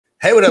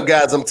Hey, what up,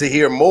 guys? I'm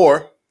Tahir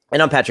Moore.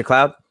 And I'm Patrick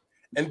Cloud.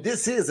 And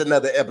this is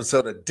another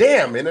episode of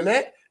Damn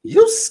Internet,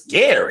 You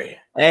Scary.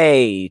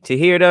 Hey,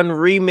 Tahir done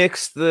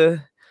remixed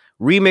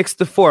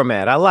the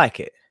format. I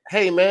like it.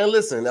 Hey, man,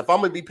 listen, if I'm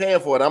going to be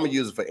paying for it, I'm going to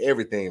use it for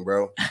everything,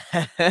 bro.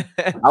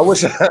 I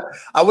wish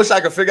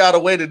I could figure out a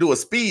way to do a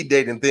speed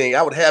dating thing.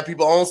 I would have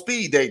people on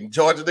speed dating,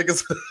 Georgia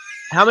niggas.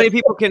 How many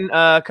people can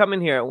come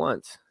in here at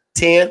once?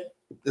 10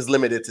 is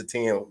limited to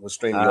 10 with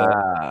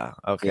StreamYard.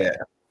 Okay. Yeah.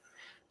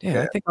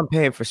 Damn, I think I'm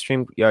paying for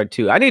StreamYard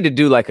too. I need to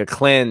do like a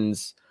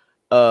cleanse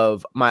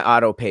of my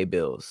auto pay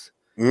bills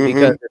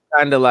because it's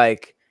kind of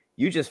like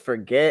you just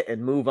forget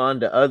and move on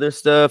to other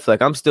stuff.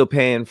 Like I'm still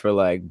paying for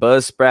like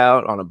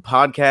Buzzsprout on a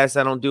podcast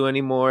I don't do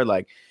anymore.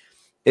 Like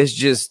it's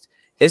just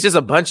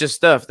a bunch of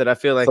stuff that I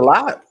feel like it's a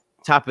lot.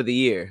 Top of the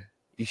year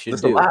you should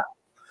it's do. A lot.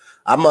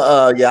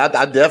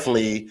 I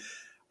definitely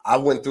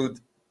went through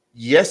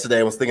yesterday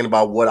and was thinking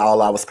about what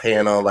all I was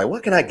paying on. Like,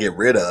 what can I get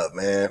rid of,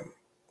 man?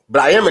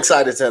 But I am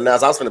excited to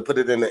announce. I was going to put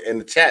it in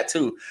the chat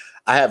too.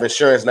 I have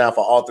insurance now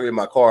for all three of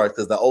my cars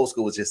because the old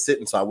school was just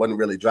sitting, so I wasn't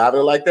really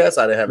driving it like that,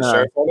 so I didn't have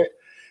insurance on it.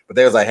 But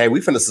they was like, "Hey, we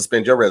finna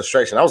suspend your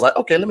registration." I was like,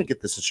 "Okay, let me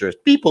get this insurance."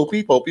 People,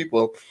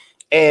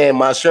 and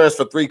my insurance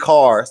for 3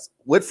 cars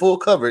with full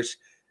coverage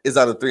is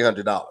under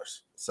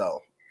 $300.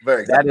 So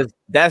very excited.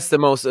 That's the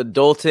most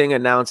adulting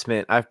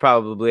announcement I've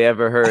probably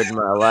ever heard in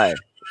my life.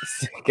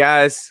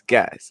 guys.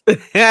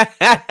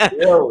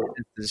 Yo,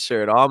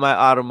 insured all my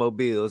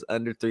automobiles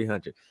under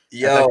 300.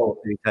 Yo,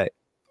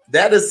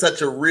 that is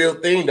such a real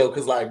thing though,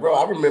 because like, bro,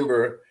 I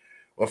remember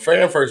when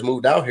Fran first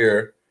moved out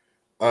here,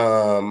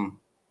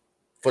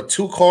 for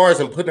 2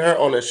 cars and putting her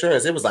on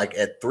insurance, it was like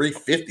at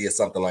 $350 or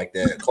something like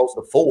that, close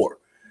to $400,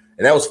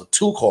 and that was for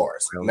 2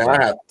 cars. Now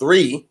I have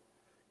 3,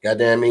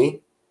 goddamn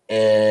me,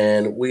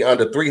 and we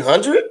under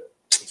 $300.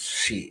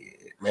 Shit,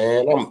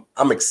 man,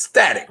 I'm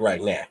ecstatic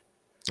right now.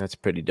 That's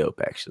pretty dope,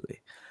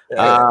 actually.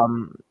 Yeah.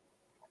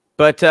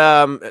 But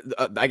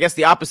I guess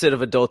the opposite of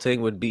adulting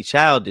would be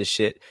childish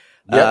shit.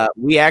 Yep.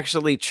 We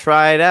actually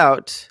tried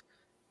out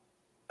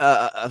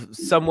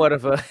somewhat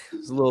of a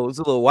it's a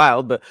little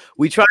wild, but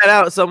we tried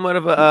out somewhat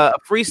of a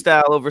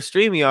freestyle over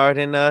StreamYard,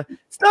 and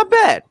it's not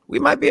bad. We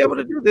might be able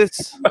to do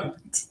this.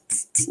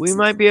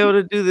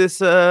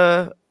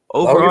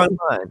 Over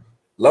online.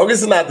 Long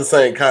as it's not the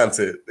same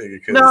content.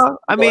 No,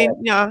 I mean,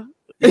 yeah.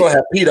 You're gonna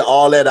have Peter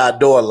all at our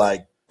door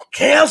like,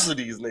 cancel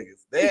these niggas.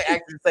 They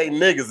actually say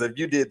niggas if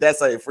you did that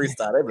same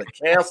freestyle. They be like,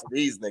 cancel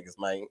these niggas,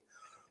 man.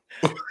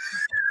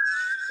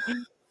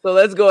 So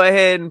let's go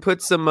ahead and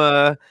put some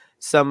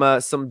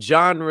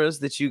genres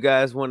that you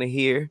guys want to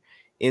hear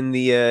in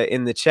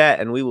the chat,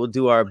 and we will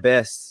do our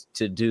best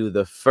to do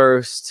the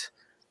first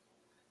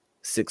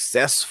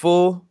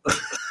successful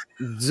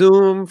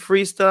Zoom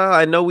freestyle.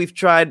 I know we've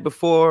tried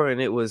before,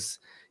 and it was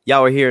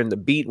y'all were hearing the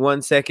beat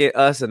 1 second,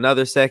 us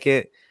another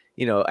second,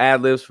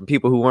 ad libs from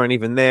people who weren't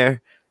even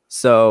there.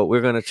 So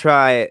we're gonna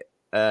try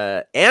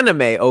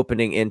anime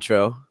opening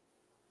intro.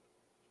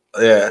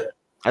 Yeah,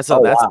 that's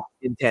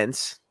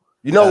intense.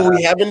 You know what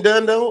we haven't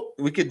done though?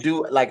 We could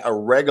do like a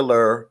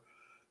regular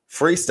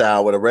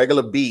freestyle with a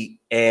regular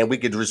beat, and we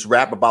could just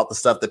rap about the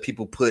stuff that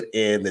people put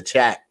in the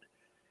chat,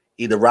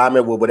 either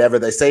rhyming with whatever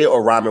they say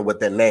or rhyming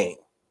with their name.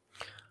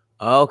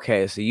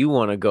 Okay, so you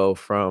want to go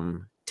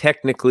from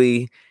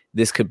technically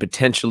this could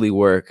potentially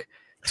work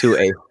to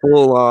a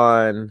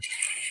full-on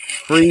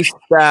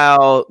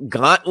freestyle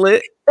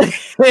gauntlet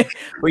where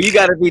you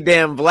got to be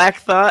damn Black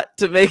Thought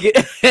to make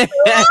it.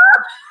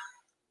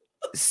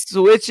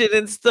 Switching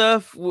and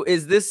stuff.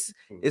 Is this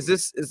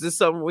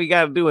something we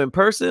got to do in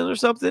person or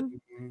something?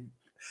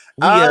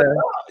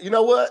 You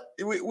know what?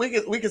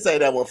 We can say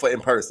that one for in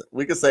person.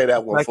 We can say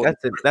that one. Like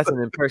that's an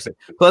in person.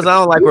 Plus, I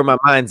don't like where my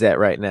mind's at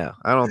right now.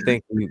 I don't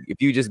think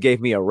if you just gave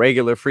me a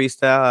regular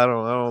freestyle, I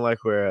don't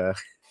like where.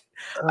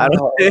 I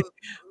don't think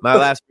my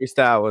last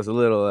freestyle was a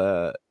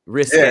little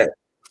risky.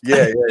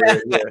 Yeah.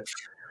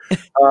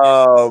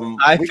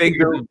 I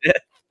fingers of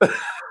death.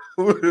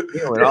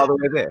 Went all the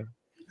way there.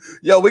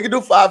 Yo, we can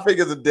do 5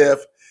 fingers of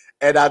death,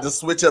 and I just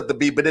switch up the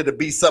beat, but it'll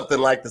be something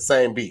like the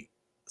same beat.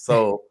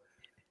 So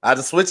I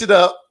just switch it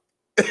up.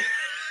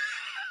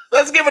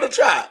 Let's give it a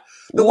try.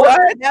 The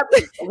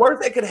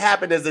worst that could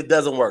happen is it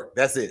doesn't work.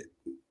 That's it.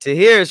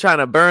 Tahir is trying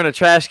to burn a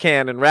trash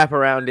can and wrap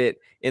around it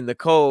in the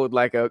cold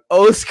like a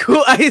old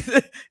school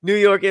New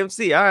York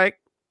MC. All right.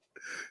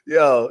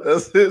 Yo,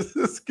 let's give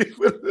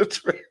it a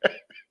try.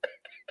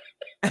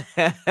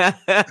 I'm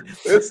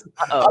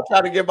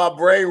trying to get my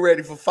brain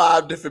ready for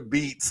 5 different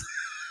beats.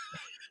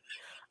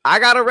 I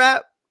got to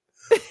rap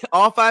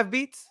all 5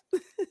 beats.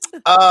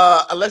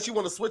 Unless you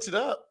want to switch it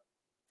up.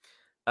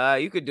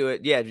 You could do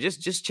it. Yeah,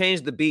 just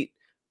change the beat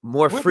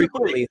more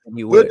frequently than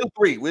you would. We'll do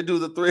 3. We'll do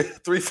the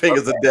three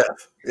fingers of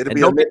death. It'll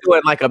be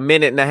doing like a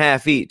minute and a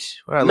half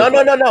each.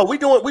 No. We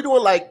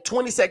doing like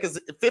 20 seconds,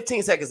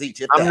 15 seconds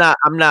each.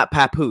 I'm not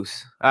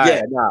papoose.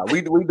 Yeah, nah.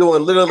 We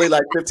doing literally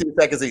like 15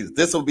 seconds each.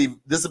 This will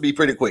be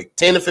pretty quick.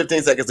 10 to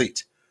 15 seconds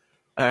each.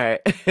 All right.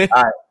 All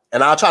right.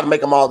 And I'll try to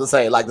make them all the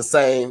same, like the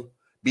same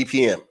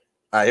BPM.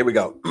 All right, here we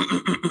go.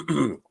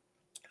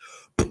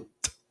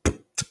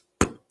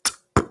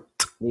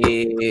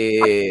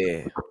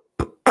 Yeah.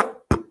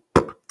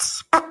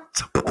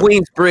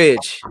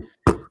 Queensbridge.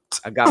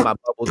 I got my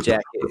bubble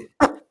jacket.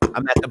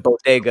 I'm at the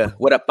bodega.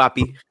 What up,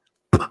 Papi?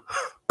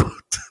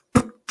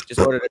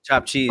 Just ordered a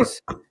chopped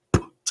cheese.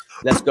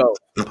 Let's go.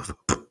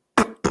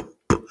 Hey,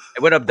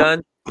 what up,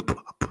 Dunn?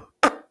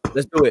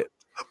 Let's do it.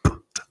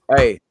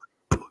 Hey.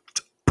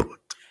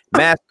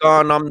 Mask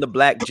on, I'm the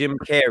black Jim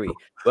Carrey.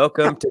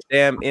 Welcome to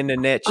damn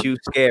internet, you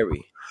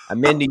scary.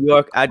 I'm in New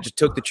York, I just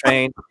took the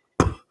train.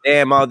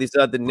 Damn, all these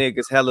other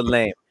niggas hella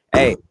lame.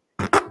 Hey,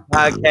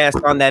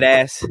 podcast on that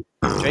ass.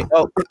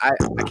 Oh, I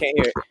can't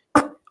hear it.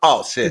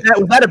 Oh shit!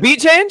 Was that a beat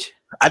change?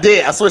 I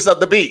did. I switched up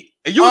the beat.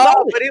 You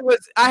but it was.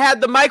 I had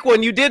the mic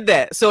when you did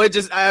that, so it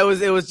was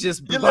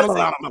just.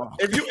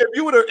 If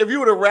you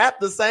would have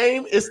rapped the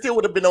same, it still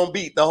would have been on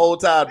beat the whole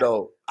time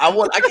though. I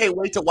can't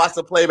wait to watch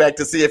the playback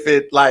to see if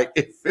it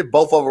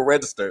both of them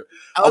registered.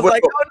 I was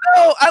like, oh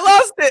no, I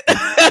lost it.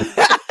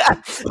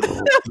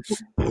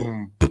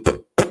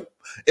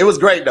 It was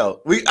great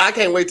though. I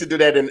can't wait to do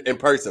that in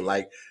person.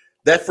 Like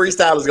that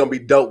freestyle is gonna be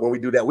dope when we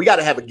do that. We got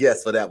to have a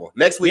guest for that one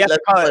next week.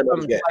 Let's call it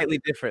something slightly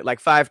different,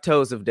 like 5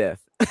 Toes of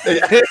Death.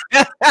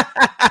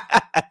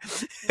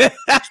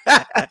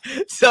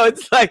 So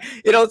it's like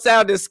it don't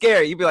sound as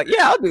scary. You'd be like,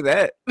 yeah, I'll do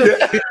that.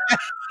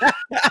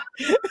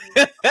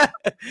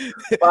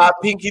 5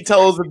 pinky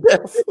toes of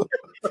death.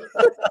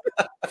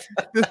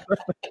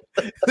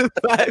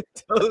 5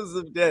 Toes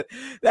of Death.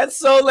 That's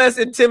so less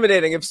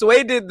intimidating. If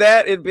Sway did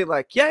that, it'd be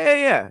like,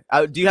 yeah.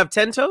 Do you have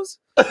 10 toes?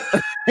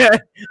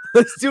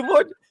 Let's do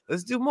more.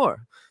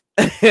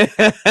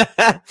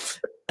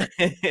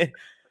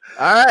 All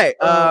right.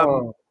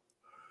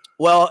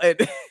 Well,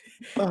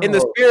 in the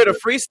spirit of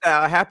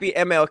freestyle, happy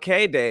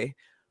MLK Day.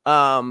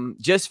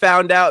 Just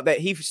found out that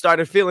he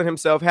started feeling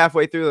himself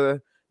halfway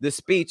through the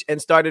speech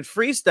and started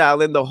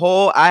freestyling the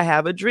whole I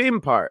have a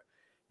dream part.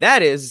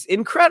 That is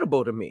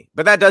incredible to me.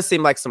 But that does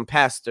seem like some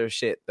pastor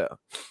shit, though.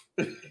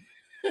 Like,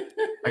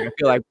 I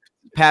feel like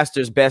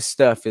pastor's best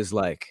stuff is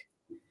like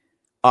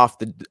off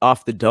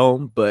the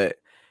dome. But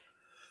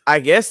I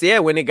guess, yeah,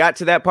 when it got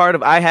to that part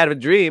of I had a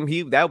dream,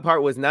 that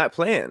part was not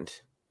planned.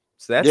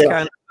 So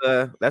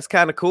that's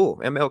kind of cool.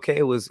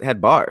 MLK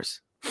had bars.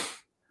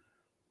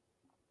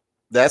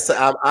 That's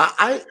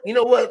I you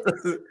know what?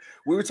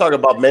 We were talking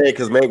about Meg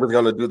because Meg was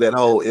gonna do that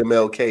whole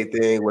MLK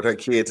thing with her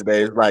kid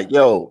today. It's like,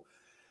 yo,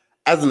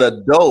 as an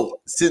adult,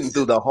 sitting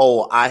through the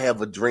whole I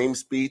have a dream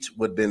speech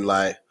would have been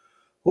like,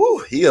 whoo,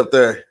 he up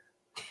there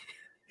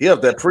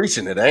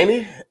preaching it, ain't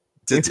he?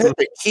 To take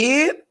the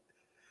kid.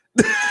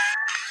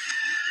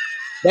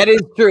 That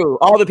is true.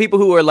 All the people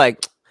who were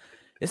like,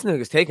 this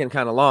nigga's taking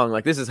kind of long.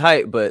 Like, this is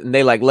hype, and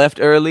they like left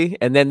early,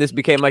 and then this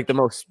became like the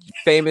most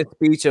famous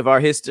speech of our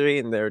history,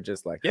 and they're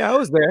just like, yeah, I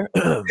was there.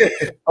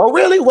 Oh,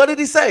 really? What did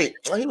he say?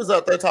 He was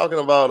out there talking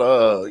about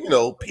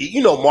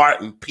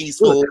Martin,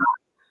 peaceful.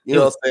 You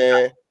know what I'm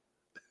saying?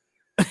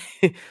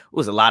 It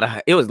was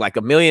like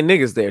 1 million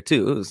niggas there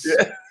too. It was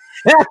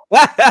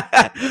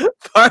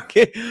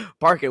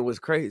parking was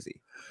crazy.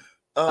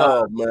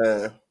 Oh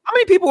man. How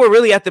many people were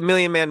really at the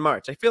Million Man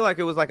March? I feel like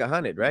it was like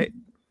 100, right?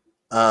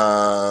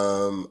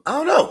 I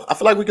don't know. I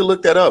feel like we can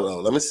look that up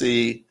though. Let me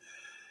see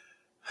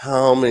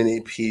how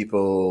many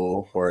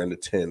people were in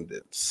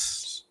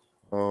attendance.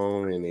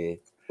 How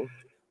many?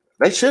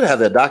 They should have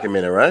that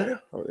documented, right?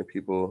 How many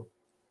people?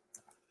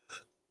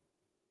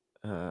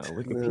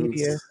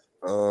 Wikipedia.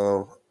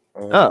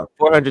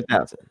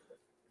 400,000.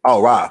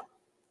 Oh, wow.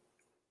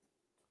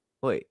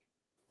 Wait,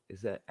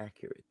 is that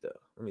accurate though?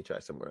 Let me try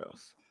somewhere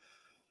else.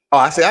 Oh,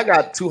 I see. I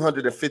got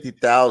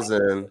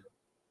 250,000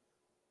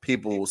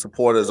 people,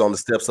 supporters on the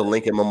steps of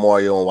Lincoln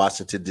Memorial in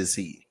Washington,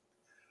 D.C.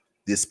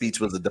 This speech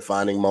was a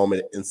defining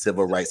moment in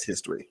civil rights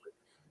history.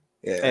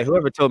 Yeah. Hey,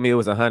 whoever told me it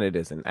was 100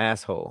 is an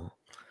asshole.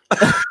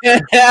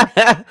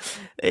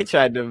 They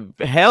tried to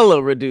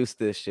hella reduce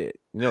this shit.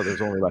 You know,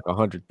 there's only like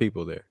 100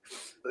 people there.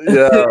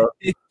 Yeah.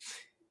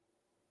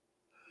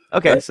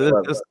 Okay, so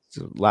there's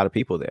a lot of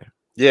people there.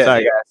 Yeah.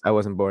 Sorry, guys, I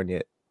wasn't born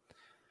yet.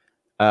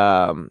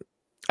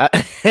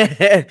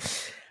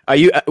 Are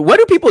you? What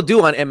do people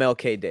do on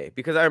MLK Day?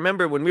 Because I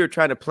remember when we were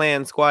trying to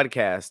plan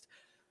Squadcast,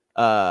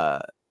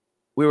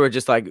 we were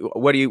just like,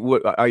 "What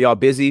are y'all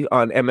busy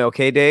on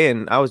MLK Day?"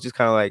 And I was just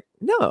kind of like,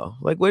 "No,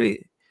 like, what are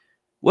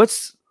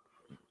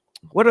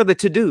the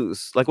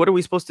to-dos? Like, what are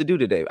we supposed to do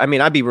today?" I mean,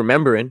 I'd be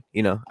remembering,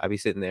 I'd be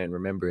sitting there and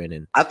remembering.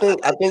 And I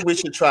think we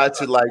should try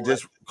to like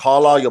just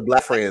call all your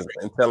black friends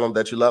and tell them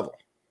that you love them.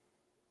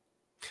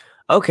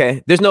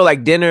 Okay, there's no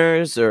like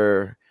dinners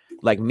or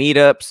like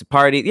meetups,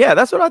 party. Yeah,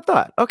 that's what I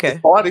thought. Okay,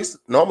 it's parties,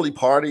 normally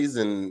parties,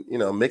 and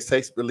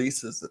mixtape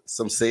releases,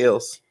 some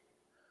sales.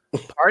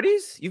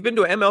 Parties? You've been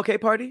to an MLK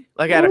party?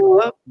 Like at a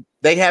club?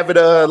 They have it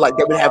like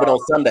they would have it on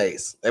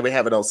Sundays. They would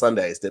have it on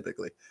Sundays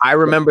typically. I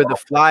remember the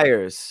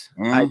flyers.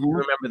 Mm-hmm. I do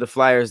remember the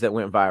flyers that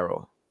went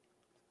viral.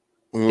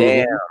 Mm-hmm.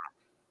 Damn.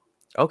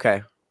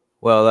 Okay.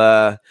 Well,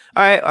 all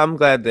right. I'm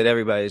glad that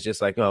everybody's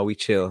just like, oh, we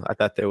chill. I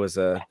thought there was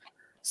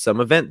some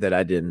event that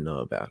I didn't know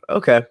about.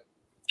 Okay.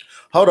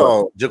 Hold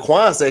on.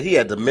 Jaquan said he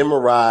had to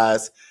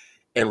memorize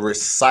and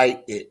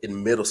recite it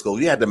in middle school.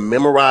 You had to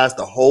memorize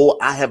the whole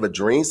 "I Have a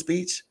Dream"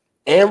 speech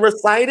and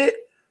recite it.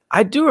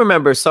 I do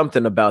remember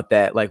something about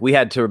that. Like we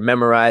had to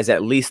memorize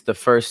at least the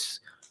first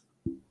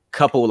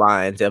couple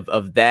lines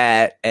of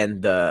that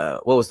and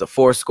what was the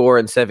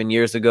 7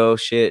 years ago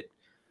shit.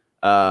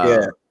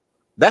 Yeah,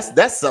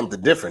 that's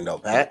something different though,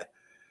 Pat.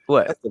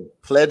 What? That's the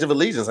Pledge of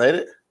Allegiance, ain't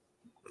it?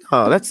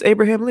 Oh, that's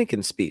Abraham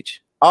Lincoln's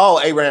speech. Oh,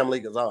 Abraham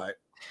Lincoln's, all right.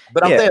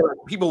 But I'm saying like,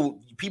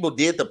 people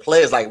did the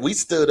pledge. Like we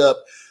stood up,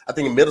 I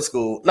think elementary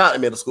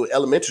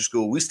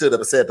school, we stood up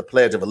and said the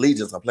Pledge of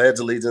Allegiance. I pledge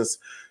allegiance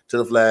to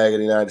the flag of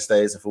the United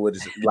States and for which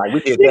like we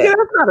did that. Yeah,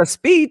 that's not a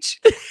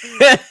speech.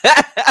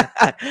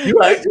 You're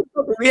right.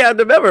 We had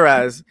to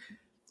memorize.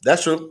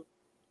 That's true.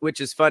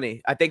 Which is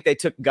funny. I think they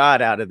took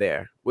God out of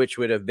there, which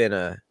would have been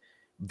a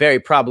very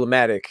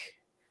problematic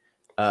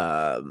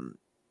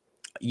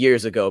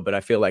years ago, but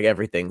I feel like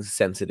everything's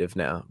sensitive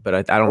now.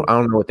 But I don't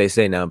know what they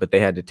say now, but they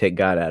had to take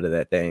God out of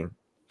that thing.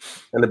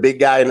 And the big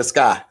guy in the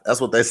sky. That's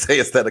what they say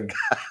instead of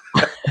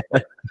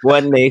God.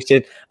 One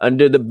nation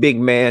under the big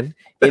man,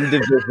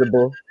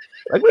 indivisible.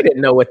 Like we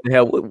didn't know what the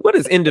hell. What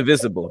is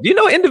indivisible? Do you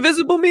know what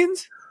indivisible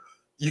means?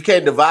 You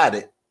can't divide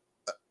it.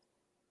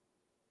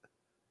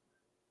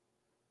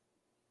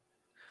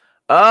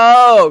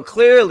 Oh,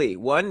 clearly.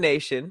 One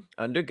nation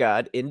under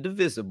God,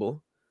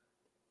 indivisible,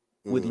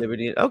 with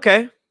liberty.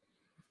 Okay.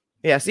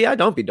 Yeah, see, I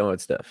don't be doing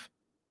stuff.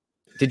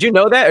 Did you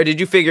know that, or did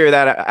you figure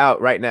that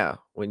out right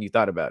now when you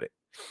thought about it?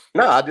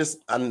 No,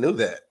 I knew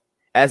that.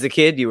 As a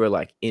kid, you were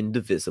like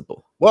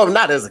indivisible. Well,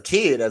 not as a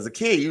kid. As a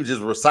kid, you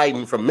just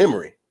reciting from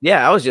memory.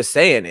 Yeah, I was just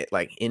saying it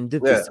like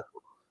indivisible.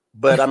 Yeah.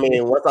 But I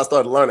mean, once I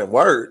started learning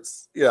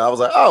words, I was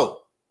like,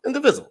 oh,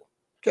 indivisible.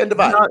 Can't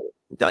divide.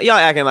 Y'all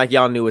acting like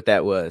y'all knew what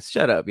that was.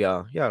 Shut up,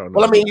 y'all. Y'all don't know.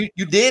 Well, I mean,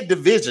 you did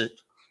division,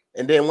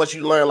 and then once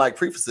you learn like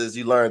prefixes,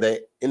 you learn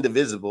that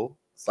indivisible.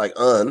 It's like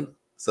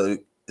so you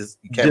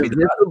can't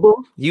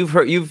divisible. Be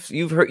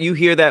divided. You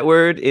hear that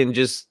word in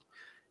just.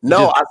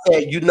 No, I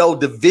said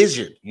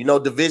division.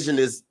 Division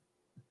is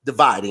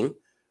dividing.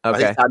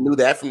 Okay, right? I knew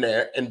that from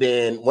there. And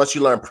then once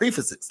you learn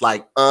prefixes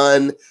like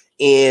in,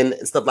 and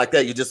stuff like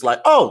that, you're just like,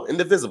 oh,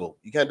 indivisible.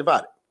 You can't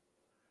divide it.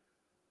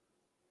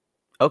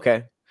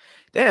 Okay.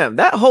 Damn,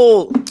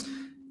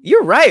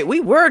 you're right. We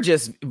were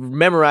just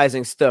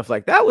memorizing stuff.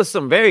 Like that was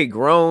some very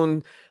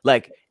grown,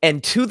 like,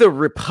 and to the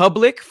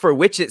republic for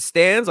which it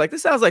stands. Like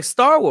this sounds like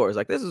Star Wars.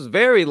 Like this is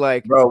very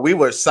like, bro, we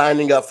were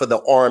signing up for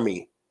the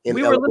army.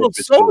 We were little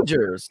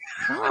soldiers.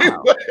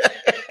 Wow.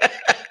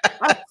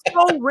 That's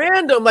so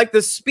random. Like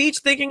the speech,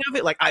 thinking of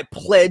it, like I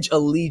pledge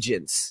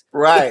allegiance.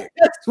 Right.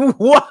 That's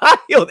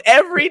wild.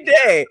 Every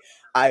day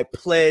I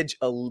pledge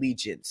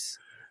allegiance.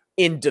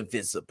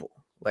 Indivisible.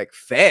 Like,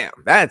 fam,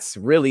 that's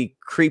really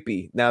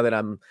creepy now that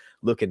I'm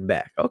looking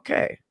back.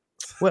 Okay.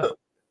 Well,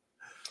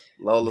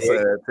 Lola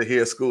said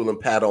Tahir school and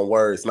pat on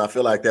words. And I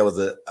feel like that was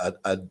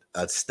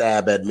a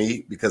stab at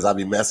me because I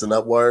be messing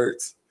up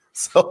words.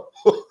 So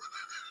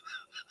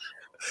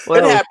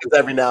it happens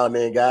every now and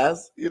then,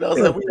 guys. We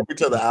help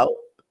each other out.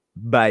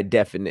 By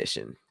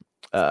definition.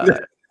 That's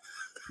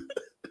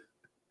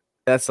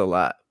a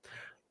lot.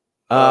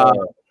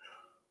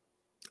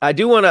 I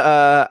do want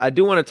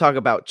to talk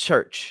about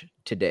church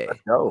today. Let's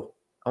go.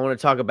 I want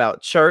to talk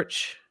about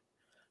church.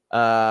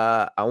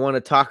 I want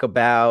to talk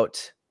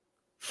about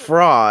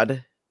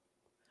fraud.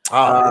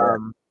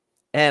 And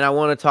I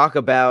want to talk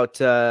about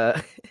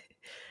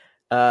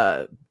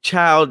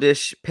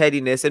childish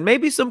pettiness and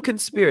maybe some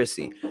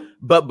conspiracy.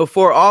 But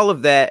before all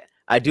of that,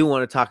 I do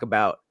want to talk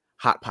about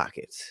Hot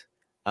Pockets.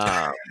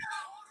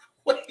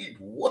 Wait,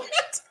 what?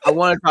 I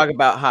want to talk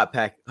about Hot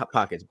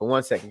Pockets, but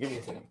 1 second. Give me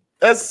a second.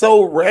 That's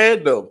so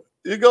random.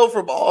 You go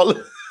from all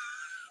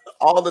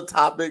the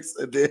topics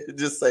and then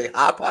just say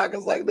Hot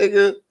Pockets. Like,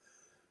 nigga,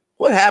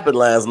 what happened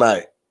last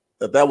night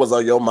that was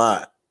on your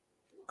mind?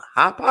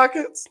 Hot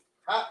Pockets?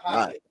 Hot Pockets.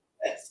 Right.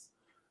 Yes.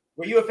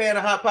 Were you a fan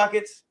of Hot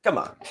Pockets? Come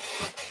on.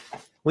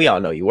 We all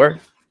know you were.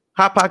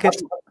 Hot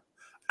Pockets.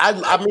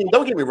 I mean,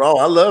 don't get me wrong.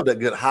 I love that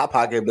good Hot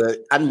Pocket, but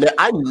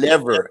I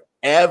never,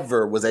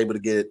 ever was able to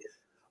get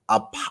a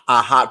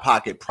Hot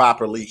Pocket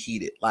properly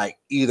heated. Like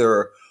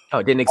either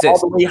it didn't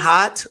exist. All the way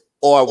hot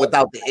or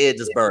without the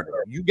edges burning.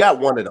 You got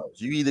one of those.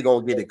 You either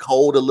going to get it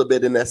cold a little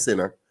bit in that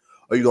center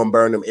or you're going to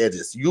burn them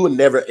edges. You were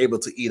never able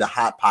to eat a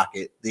Hot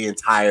Pocket the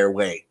entire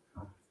way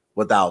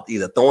without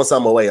either throwing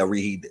some away or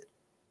reheating it.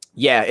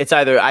 Yeah, it's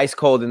either ice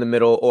cold in the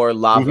middle or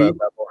lava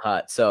level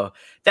hot. So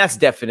that's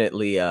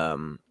definitely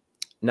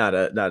not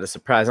a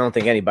surprise. I don't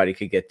think anybody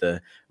could get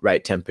the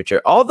right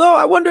temperature. Although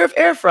I wonder if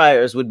air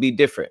fryers would be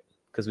different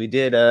because we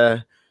did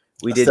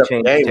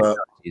change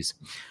technologies.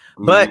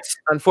 But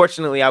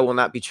unfortunately, I will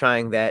not be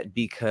trying that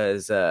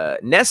because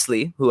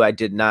Nestle, who I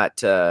did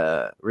not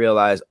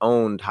realize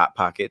owned Hot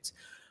Pockets,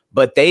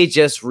 but they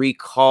just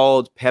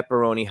recalled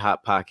pepperoni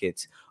Hot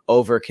Pockets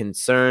over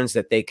concerns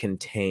that they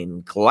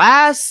contain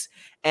glass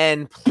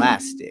and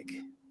plastic.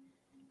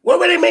 Where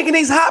were they making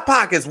these Hot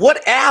Pockets?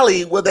 What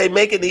alley were they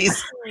making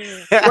these?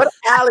 What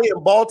alley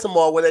in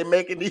Baltimore were they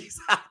making these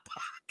Hot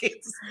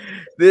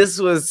This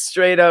was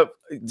straight up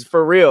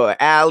for real.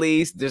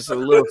 Alice, there's a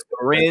little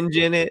syringe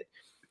in it,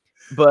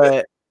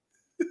 but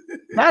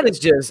that is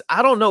just,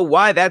 I don't know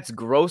why that's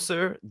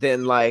grosser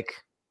than like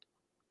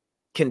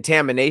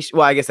contamination.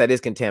 Well, I guess that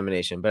is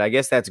contamination, but I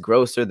guess that's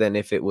grosser than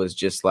if it was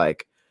just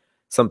like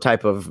some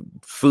type of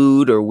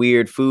food or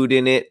weird food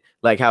in it,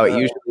 like how it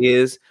usually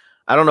is.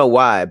 I don't know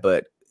why,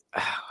 but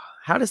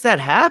how does that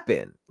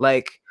happen?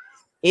 Like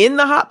in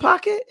the Hot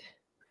Pocket?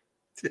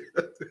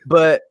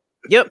 But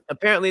yep,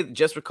 apparently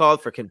just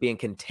recalled for being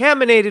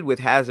contaminated with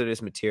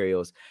hazardous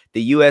materials.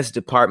 The U.S.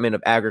 Department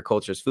of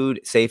Agriculture's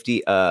Food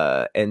Safety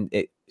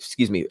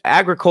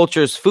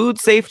Agriculture's Food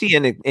Safety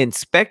and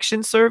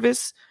Inspection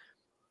Service,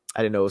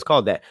 I didn't know it was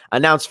called that,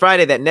 announced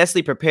Friday that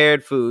Nestle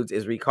Prepared Foods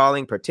is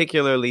recalling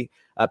particular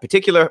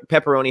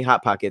pepperoni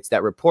Hot Pockets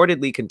that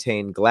reportedly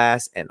contain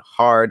glass and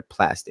hard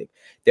plastic.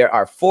 There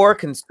are 4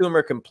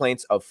 consumer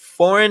complaints of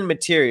foreign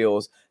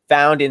materials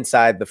found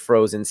inside the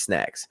frozen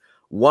snacks.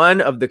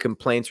 One of the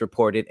complaints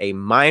reported a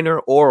minor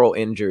oral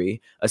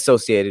injury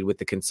associated with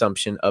the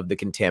consumption of the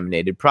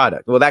contaminated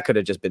product. Well, that could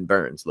have just been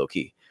burns,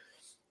 low-key.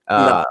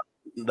 Nah.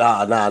 You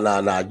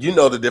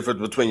know the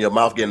difference between your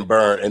mouth getting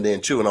burned and then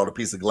chewing on a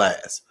piece of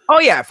glass. Oh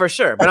yeah, for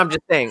sure. But I'm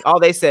just saying, all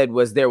they said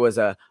was there was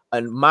a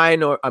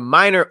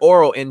minor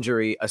oral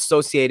injury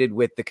associated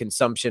with the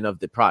consumption of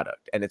the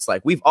product, and it's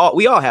like we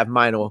all have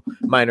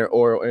minor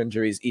oral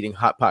injuries eating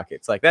Hot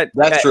Pockets like that.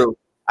 That's true.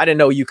 I didn't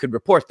know you could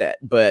report that,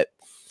 but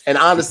and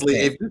honestly,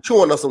 if you're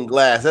chewing on some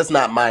glass, that's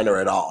not minor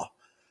at all.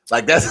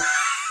 Like that's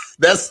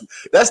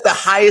the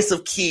highest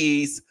of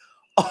keys.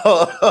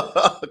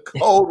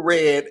 Code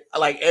red,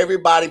 like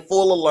everybody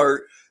full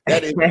alert.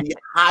 That is the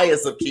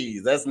highest of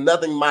keys. That's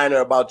nothing minor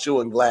about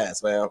chewing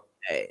glass, man.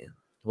 Hey,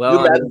 well, you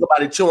imagine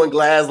somebody chewing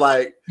glass,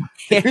 like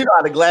you know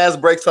how the glass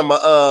breaks from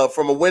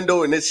a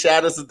window and it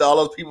shatters to all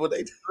those people.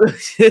 They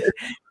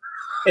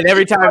and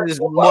every time there's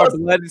more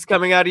blood is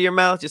coming out of your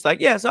mouth, just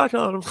like yes, I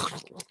told him.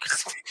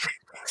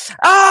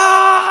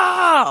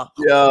 Ah,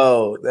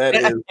 yo, that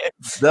is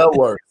the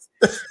worst.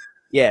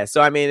 Yeah,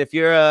 so I mean, if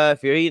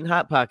you're eating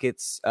Hot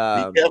Pockets, be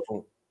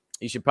careful.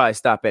 You should probably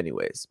stop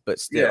anyways. But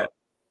still,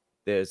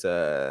 there's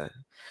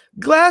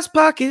glass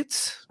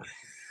pockets.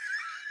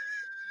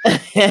 What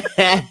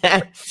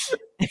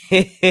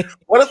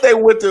if they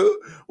went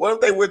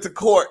to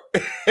court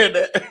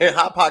and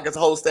Hot Pockets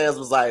whole stance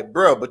was like,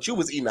 bro, but you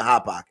was eating a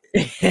Hot Pocket.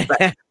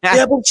 Like,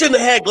 yeah, but you shouldn't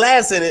have had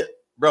glass in it,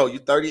 bro. You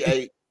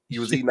 38,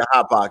 you was eating a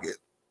Hot Pocket.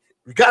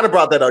 You kind of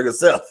brought that on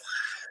yourself.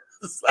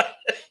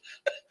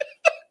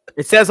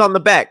 It says on the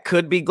back,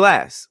 could be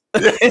glass.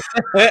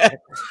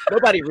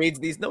 Nobody reads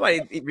these.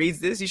 Nobody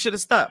reads this. You should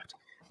have stopped.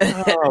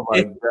 Oh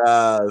my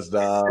gosh,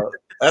 dog.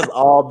 That's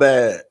all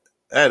bad.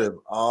 That is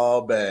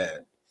all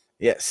bad.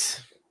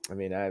 Yes. I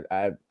mean,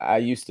 I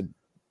used to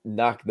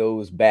knock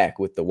those back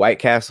with the White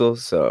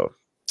Castles. So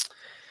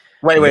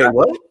wait,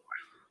 what?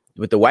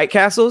 With the White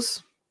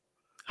Castles?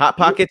 Hot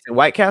Pockets and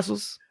White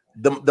Castles?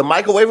 The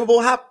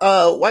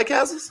microwavable White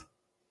Castles?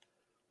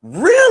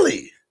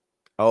 Really?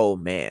 Oh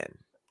man.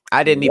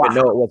 I didn't even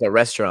know it was a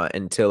restaurant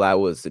until I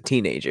was a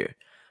teenager.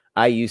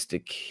 I used to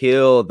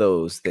kill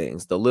those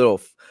things. The little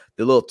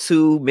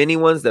 2 mini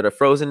ones that are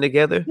frozen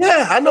together.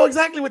 Yeah, I know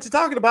exactly what you're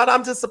talking about.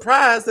 I'm just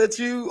surprised that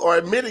you are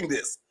admitting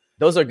this.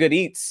 Those are good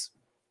eats.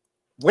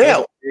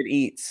 Well, good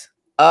eats.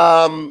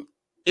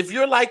 If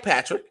you're like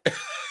Patrick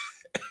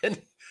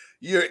and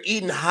you're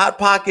eating Hot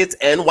Pockets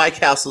and White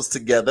Castles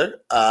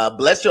together,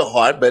 bless your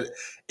heart, but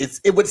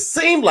it would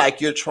seem like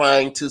you're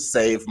trying to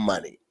save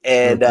money.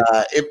 And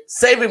if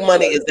saving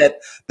money is at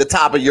the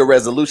top of your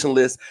resolution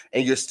list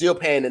and you're still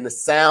paying an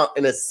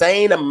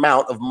insane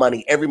amount of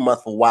money every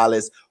month for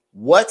wireless,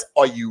 what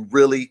are you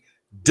really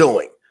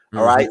doing?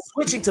 All right.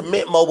 Switching to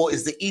Mint Mobile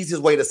is the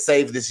easiest way to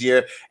save this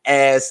year.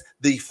 As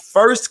the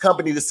first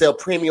company to sell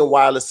premium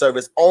wireless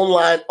service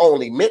online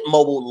only, Mint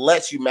Mobile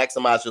lets you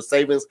maximize your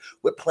savings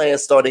with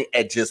plans starting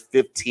at just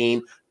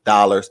 $15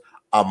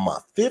 a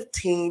month.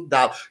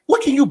 $15.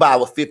 What can you buy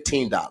with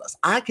 $15?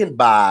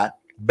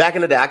 Back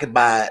in the day, I could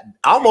buy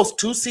almost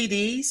 2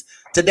 CDs.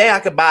 Today, I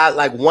could buy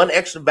like 1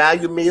 extra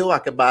value meal. I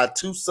could buy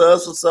 2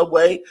 subs for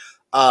Subway.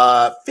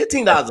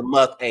 $15 a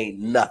month ain't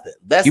nothing.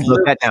 That's you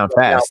broke that down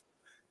fast,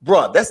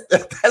 bro. That's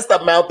the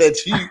amount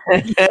that you.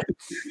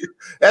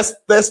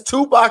 that's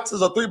 2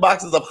 boxes or 3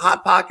 boxes of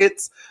Hot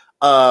Pockets.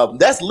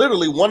 That's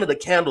literally one of the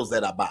candles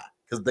that I buy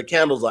because the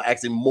candles are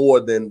actually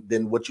more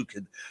than what you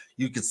could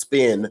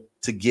spend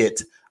to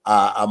get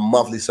a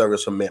monthly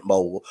service from Mint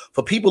Mobile.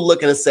 For people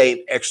looking to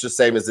save extra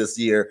savings this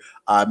year,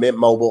 Mint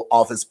Mobile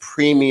offers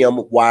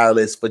premium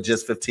wireless for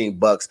just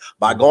 $15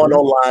 by going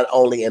online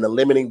only and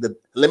eliminating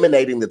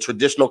the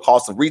traditional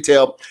cost of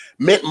retail.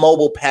 Mint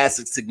Mobile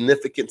passes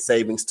significant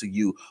savings to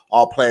you.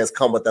 All plans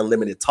come with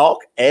unlimited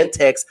talk and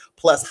text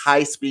plus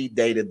high-speed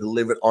data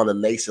delivered on the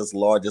nation's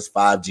largest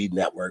 5G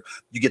network.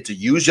 You get to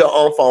use your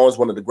own phone. It's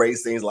one of the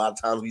greatest things. A lot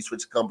of times when you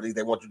switch companies,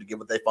 they want you to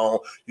give up their phone.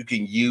 You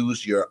can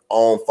use your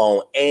own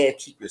phone and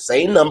keep your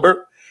same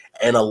number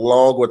and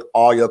along with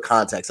all your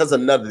contacts. That's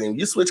another thing.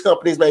 You switch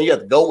companies, man, you have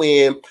to go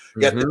in,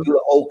 you have to do the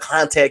old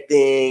contact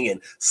thing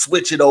and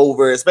switch it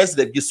over,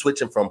 especially if you're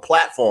switching from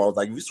platforms.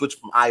 Like if you switch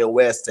from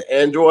iOS to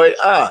Android,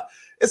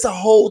 it's a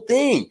whole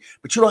thing.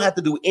 But you don't have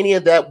to do any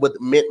of that with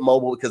Mint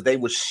Mobile because they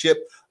will ship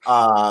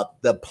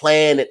the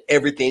plan and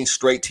everything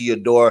straight to your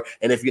door.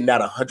 And if you're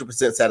not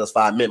 100%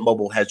 satisfied, Mint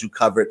Mobile has you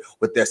covered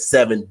with their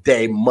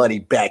 7-day money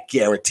back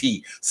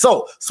guarantee.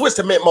 So switch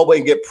to Mint Mobile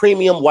and get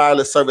premium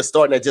wireless service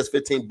starting at just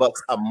 $15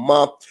 a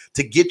month.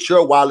 To get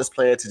your wireless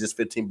plan to just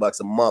 $15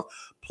 a month,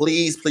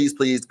 please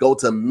go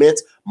to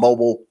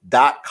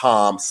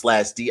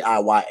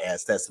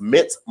mintmobile.com/DIYS. That's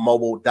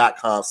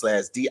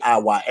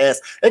mintmobile.com/DIYS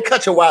and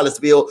cut your wireless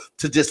bill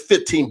to just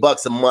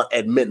 $15 a month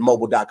at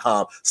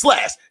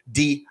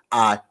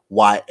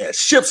mintmobile.com/DIYS.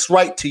 Ships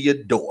right to your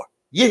door.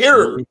 You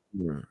hear me?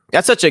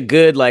 That's such a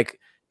good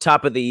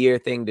top of the year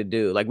thing to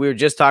do. Like we were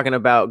just talking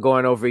about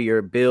going over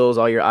your bills,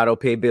 all your auto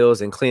pay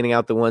bills, and cleaning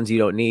out the ones you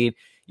don't need.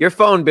 Your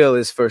phone bill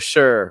is for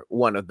sure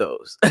one of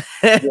those.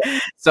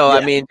 So,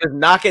 I mean, just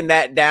knocking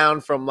that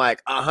down from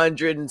like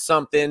 100 and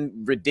something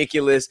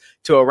ridiculous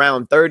to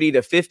around 30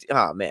 to 50.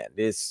 Oh, man,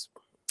 it's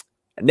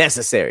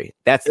necessary.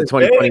 That's the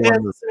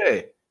 2021.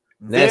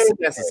 Very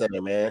necessary,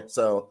 man.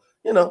 So,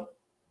 you know.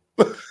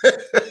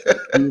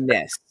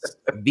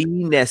 Be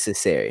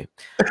necessary.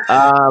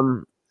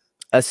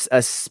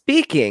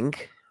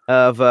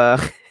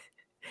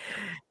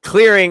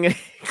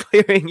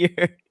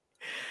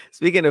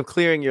 Speaking of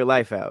clearing your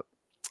life out,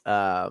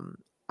 I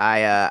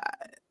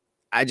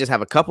just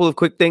have a couple of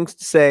quick things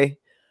to say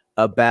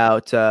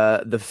about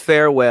the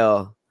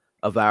farewell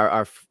of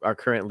our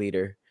current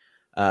leader,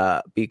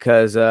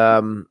 because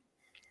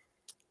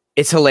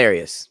it's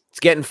hilarious. It's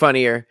getting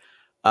funnier.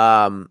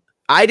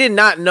 I did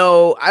not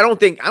know. I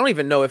don't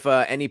even know if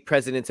any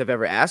presidents have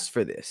ever asked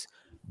for this,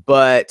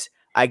 but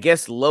I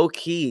guess low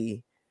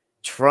key,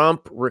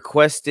 Trump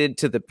requested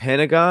to the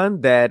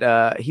Pentagon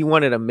that he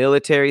wanted a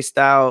military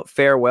style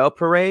farewell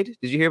parade.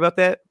 Did you hear about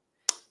that?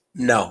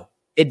 No,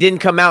 it didn't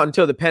come out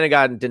until the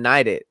Pentagon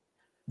denied it.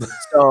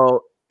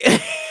 So,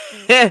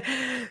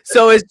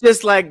 so it's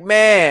just like,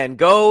 man,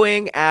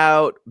 going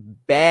out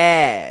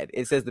bad.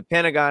 It says the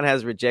Pentagon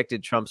has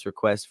rejected Trump's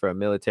request for a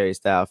military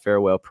style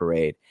farewell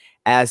parade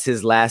as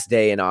his last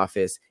day in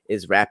office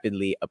is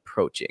rapidly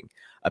approaching.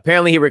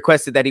 Apparently, he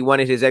requested that he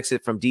wanted his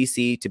exit from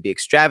D.C. to be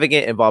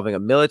extravagant, involving a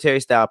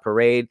military-style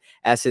parade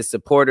as his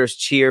supporters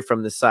cheer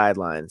from the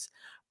sidelines.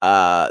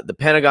 The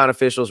Pentagon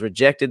officials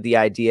rejected the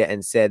idea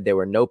and said there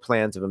were no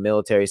plans of a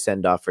military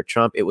send-off for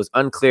Trump. It was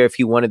unclear if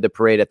he wanted the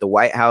parade at the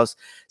White House,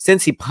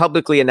 since he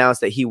publicly announced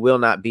that he will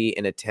not be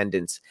in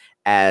attendance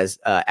as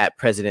at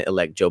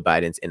President-elect Joe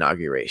Biden's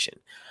inauguration.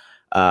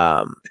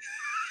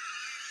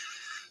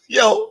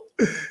 Yo.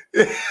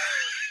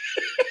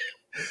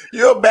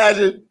 You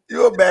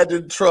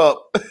imagine Trump.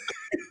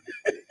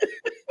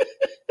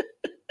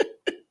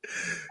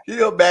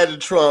 You imagine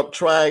Trump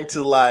trying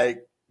to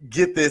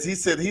get this. He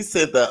said he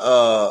said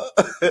the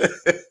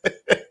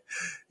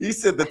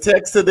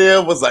text to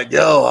them was like,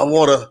 yo, I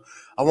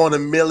want a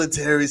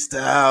military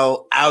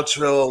style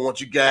outro. I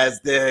want you guys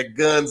there,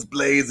 guns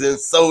blazing,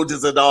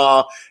 soldiers and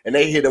all. And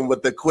they hit him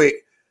with the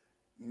quick,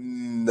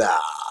 nah.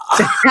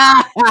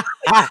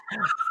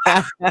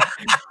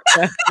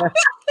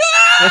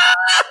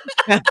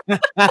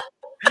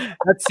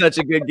 That's such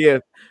a good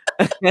gift.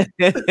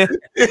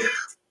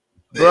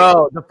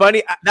 Bro,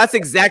 that's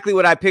exactly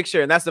what I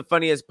picture, and that's the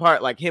funniest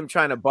part. Like him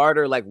trying to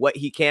barter what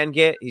he can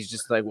get. He's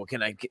just like, well,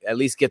 can I at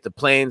least get the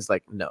planes?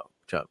 Like, no,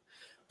 Trump.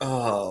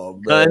 Oh,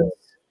 man. Guns?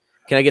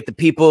 Can I get the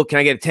people? Can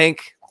I get a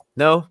tank?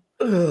 No.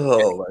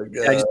 Oh my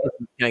God.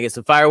 Can I get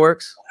some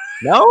fireworks?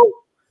 No.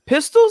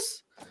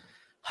 Pistols?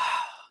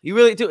 You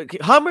really do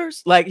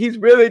Hummers? Like he's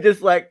really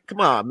just like,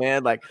 come on,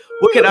 man. Like,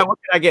 what can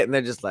I get? And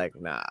they're just like,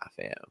 nah,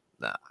 fam,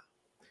 nah.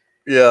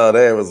 Yeah,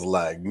 they was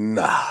like,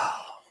 nah.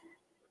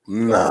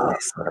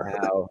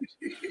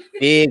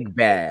 Big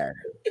bad.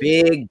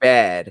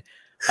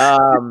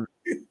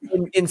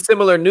 In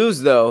similar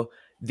news, though,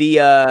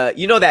 the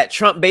you know that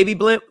Trump baby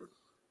blimp?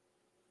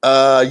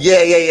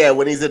 Yeah.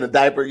 When he's in a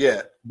diaper,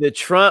 yeah. The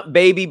Trump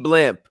baby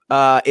blimp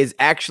is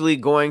actually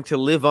going to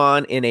live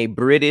on in a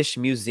British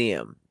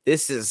museum.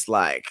 This is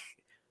like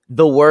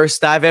the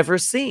worst I've ever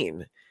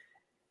seen.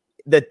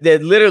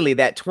 Literally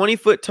that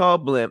 20-foot tall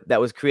blimp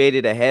that was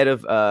created ahead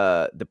of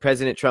the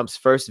President Trump's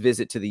first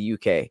visit to the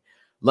UK.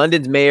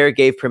 London's mayor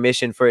gave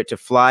permission for it to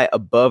fly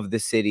above the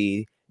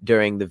city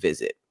during the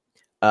visit.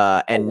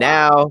 And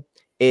now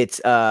it's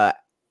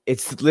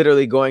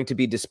literally going to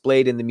be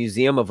displayed in the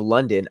Museum of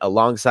London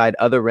alongside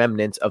other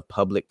remnants of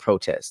public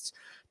protests.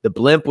 The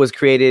blimp was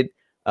created.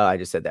 I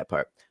just said that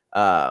part.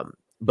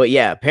 But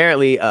yeah,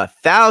 apparently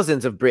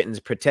thousands of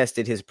Britons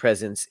protested his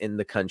presence in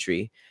the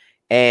country.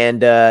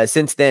 And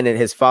since then, it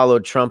has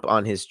followed Trump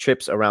on his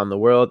trips around the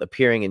world,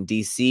 appearing in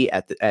D.C.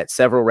 at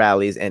several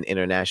rallies and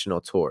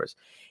international tours.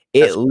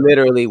 It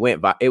literally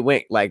went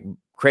like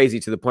crazy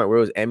to the point where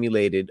it was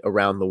emulated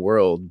around the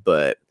world.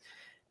 But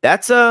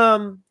that's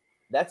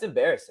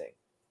embarrassing.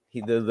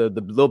 The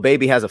little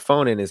baby has a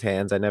phone in his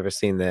hands. I never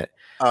seen that.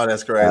 Oh,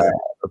 that's crazy.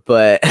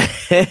 But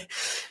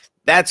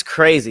that's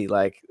crazy.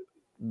 Like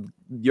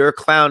your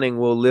clowning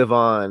will live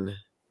on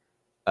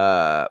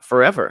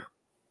forever,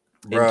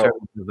 bro. In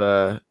terms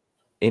of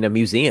in a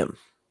museum.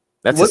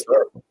 That's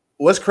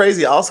what's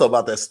crazy also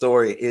about that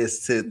story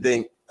is to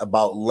think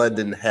about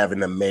London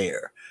having a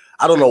mayor.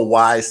 I don't know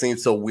why it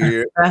seems so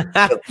weird.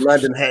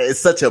 London it's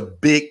such a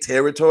big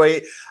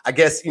territory. I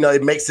guess,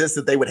 it makes sense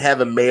that they would have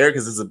a mayor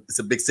because it's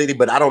a big city,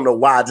 but I don't know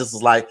why. I just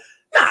was like,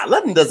 nah,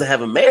 London doesn't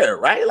have a mayor,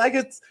 right? Like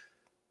it's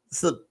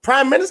a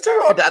prime minister,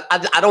 or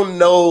I don't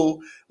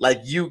know, like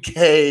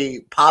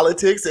UK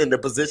politics and the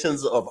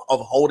positions of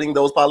holding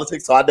those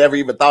politics. So I never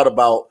even thought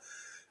about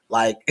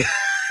like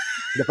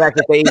the fact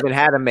that they even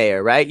had a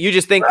mayor, right? You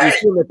just think you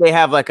assume that they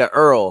have like an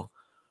earl.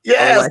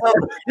 Yeah,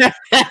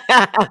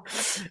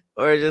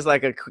 or just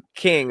like a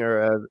king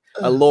or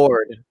a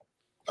lord.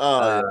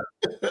 Oh,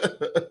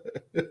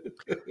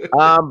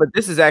 but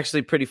this is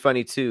actually pretty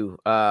funny too.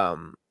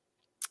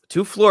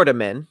 Two Florida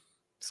men,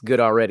 it's good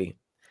already.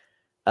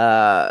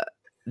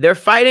 They're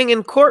fighting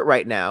in court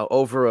right now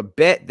over a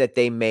bet that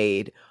they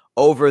made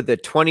over the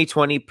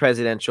 2020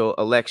 presidential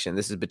election.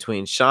 This is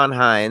between Sean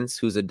Hines,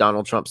 who's a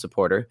Donald Trump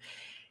supporter.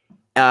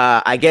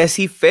 I guess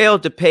he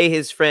failed to pay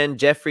his friend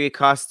Jeffrey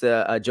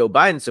Acosta, a Joe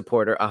Biden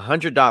supporter,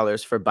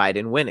 $100 for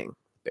Biden winning.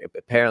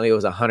 Apparently, it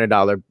was a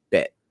 $100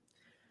 bet.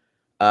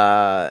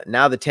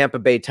 Now the Tampa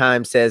Bay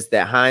Times says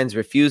that Hines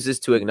refuses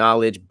to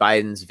acknowledge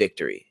Biden's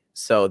victory.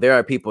 So there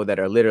are people that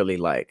are literally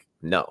like,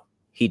 no,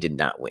 he did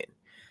not win.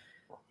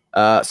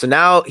 So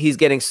now he's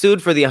getting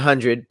sued for the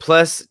 100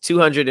 plus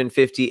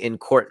 250 in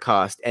court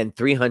cost and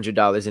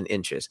 $300 in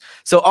interest.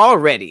 So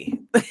already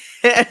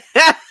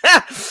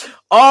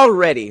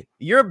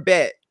your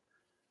bet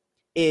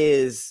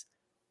is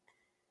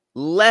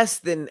less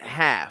than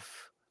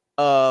half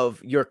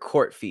of your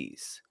court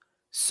fees.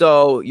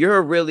 So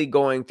you're really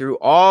going through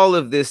all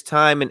of this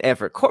time and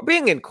effort.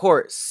 Being in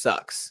court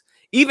sucks,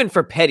 even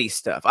for petty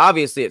stuff.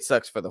 Obviously it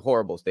sucks for the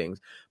horrible things,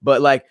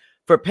 but like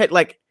for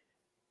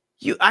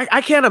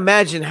I can't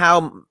imagine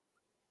how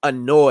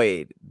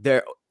annoyed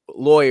their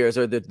lawyers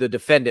or the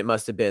defendant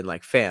must have been.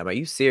 Like, fam, are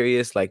you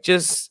serious? Like,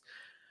 just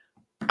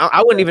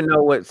I wouldn't even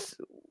know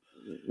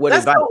what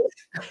advice.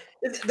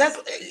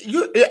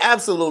 You're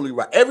absolutely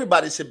right.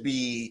 Everybody should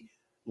be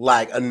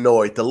like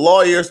annoyed. The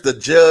lawyers, the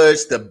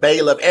judge, the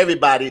bailiff,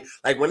 everybody.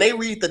 Like when they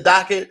read the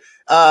docket,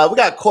 we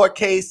got court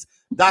case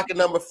docket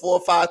number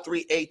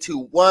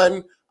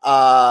 453821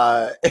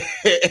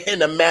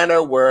 in a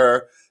manner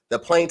where the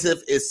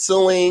plaintiff is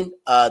suing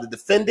the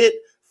defendant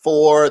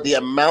for the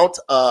amount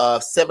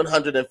of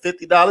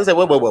 $750.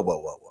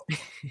 Whoa.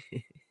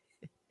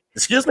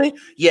 Excuse me?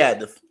 Yeah,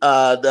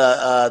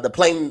 the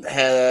plaintiff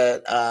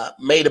had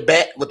made a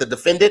bet with the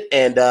defendant,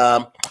 and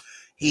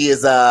he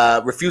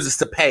refuses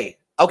to pay.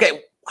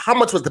 Okay, how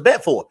much was the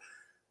bet for?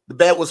 The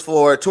bet was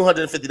for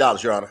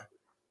 $250, Your Honor.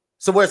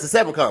 So where's the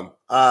seven come?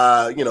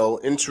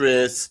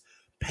 Interest,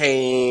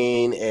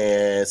 pain,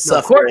 and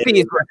suffering. Court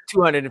fees were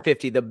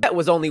 $250. The bet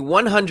was only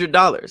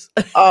 $100.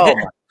 Oh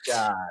my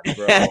God,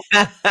 bro.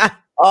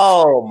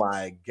 Oh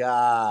my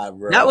God,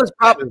 bro. That was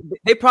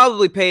they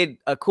probably paid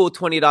a cool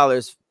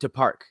 $20 to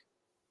park.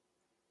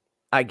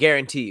 I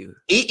guarantee you.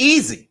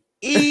 Easy.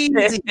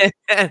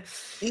 That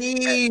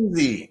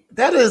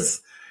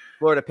is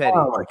Florida petty.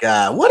 Oh my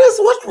God.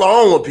 What's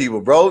wrong with people,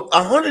 bro?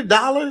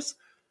 $100?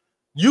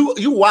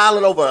 You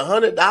wilding over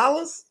 $100?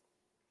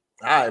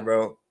 All right,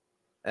 bro.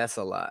 That's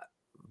a lot.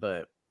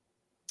 But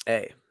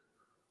hey,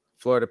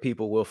 Florida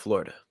people will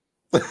Florida.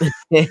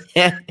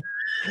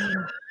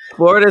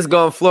 Florida's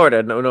going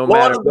Florida. No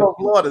matter what.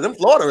 Florida. Them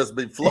Florida's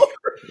be Florida.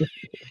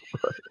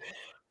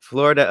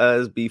 Florida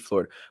is be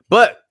Florida.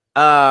 But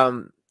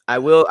I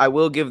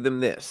will give them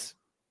this.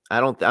 I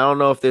don't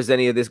know if there's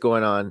any of this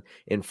going on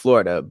in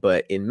Florida,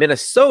 but in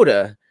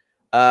Minnesota,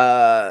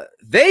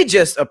 they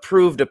just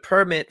approved a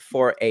permit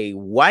for a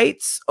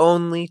whites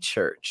only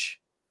church.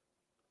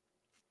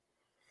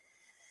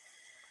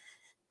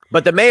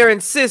 But the mayor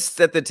insists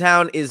that the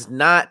town is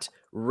not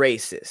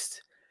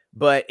racist.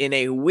 But in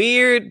a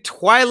weird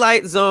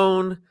Twilight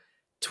Zone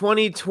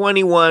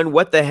 2021,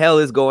 what the hell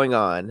is going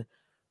on?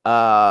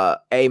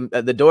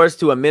 The doors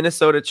to a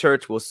Minnesota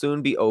church will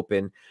soon be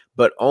open,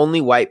 but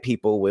only white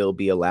people will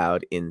be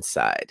allowed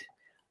inside.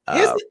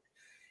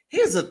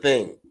 Here's the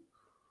thing.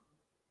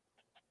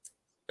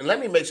 And let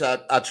me make sure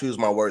I choose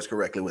my words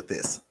correctly with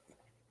this.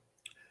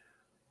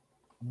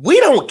 We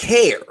don't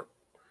care.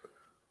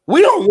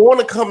 We don't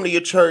want to come to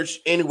your church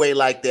anyway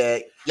like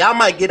that. Y'all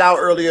might get out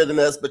earlier than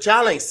us, but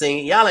y'all ain't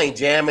singing. Y'all ain't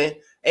jamming.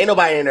 Ain't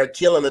nobody in there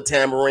killing the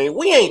tambourine.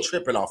 We ain't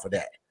tripping off of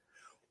that.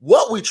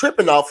 What we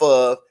tripping off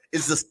of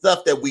is the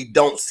stuff that we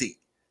don't see.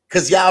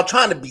 Because y'all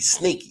trying to be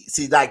sneaky.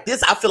 See, like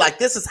this, I feel like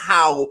this is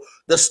how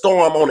the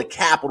storm on the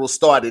Capitol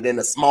started in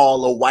a small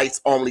little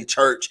whites-only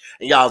church.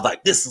 And y'all was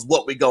like, this is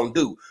what we gonna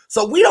do.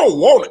 So we don't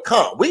want to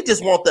come. We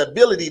just want the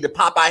ability to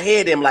pop our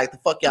head in like, the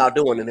fuck y'all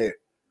doing in here?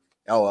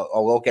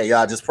 Oh, okay,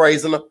 y'all just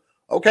praising them.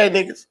 Okay,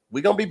 niggas,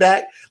 we gonna be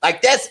back.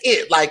 Like, that's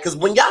it. Like, because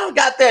when y'all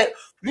got that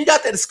you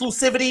got that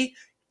exclusivity,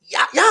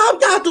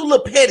 y'all do a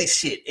little petty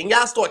shit, and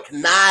y'all start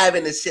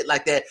conniving and shit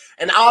like that.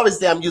 And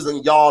obviously, I'm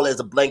using y'all as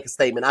a blanket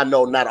statement. I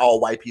know not all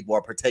white people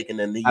are partaking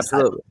in these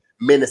type of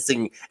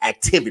menacing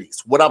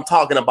activities. What I'm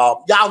talking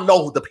about, y'all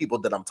know the people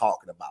that I'm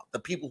talking about. The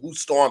people who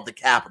stormed the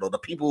Capitol, the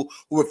people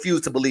who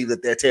refuse to believe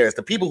that they're terrorists,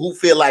 the people who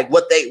feel like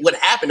what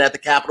happened at the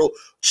Capitol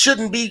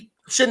shouldn't be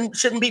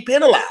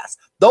penalized.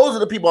 Those are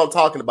the people I'm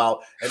talking about,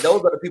 and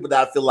those are the people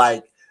that I feel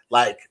like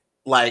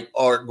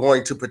are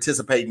going to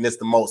participate in this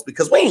the most,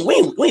 because we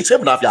ain't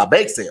tripping off y'all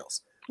bake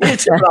sales. We ain't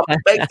tripping off the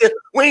bake sales.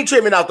 We ain't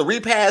tripping off the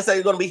repasts that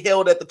are going to be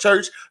held at the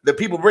church. The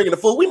people bringing the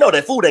food. We know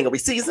that food ain't gonna be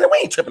seasoned. We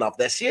ain't tripping off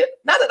that shit.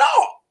 Not at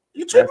all.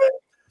 You tripping?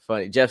 That's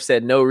funny. Jeff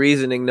said, "No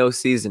reasoning, no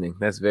seasoning."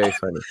 That's very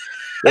funny.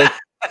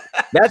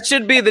 That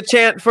should be the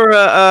chant for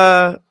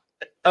a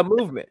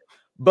movement.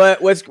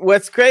 But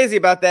what's crazy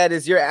about that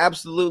is you're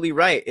absolutely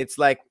right. It's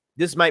like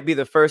this might be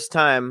the first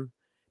time,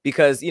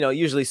 because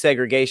usually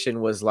segregation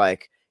was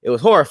like, it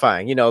was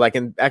horrifying. Like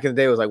back in the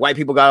day, it was like white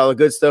people got all the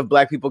good stuff,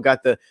 black people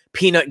got the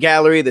peanut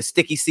gallery, the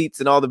sticky seats,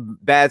 and all the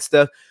bad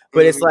stuff.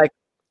 But it's like,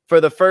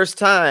 for the first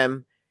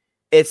time,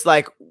 it's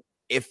like,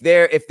 if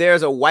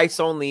there's a whites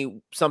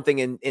only something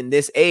in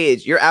this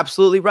age, you're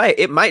absolutely right.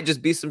 It might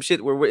just be some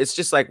shit where it's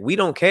just like, we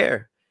don't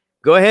care.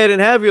 Go ahead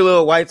and have your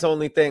little whites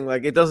only thing.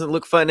 Like, it doesn't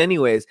look fun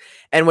anyways.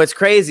 And what's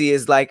crazy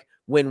is, like,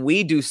 when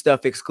we do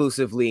stuff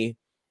exclusively,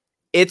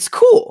 it's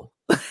cool.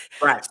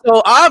 Right.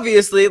 So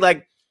obviously,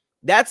 like,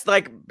 that's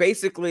like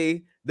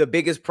basically the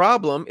biggest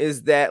problem,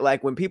 is that,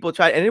 like, when people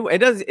try, and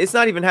it's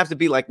not even have to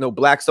be like no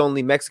blacks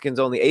only, Mexicans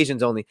only,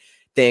 Asians only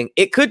thing.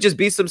 It could just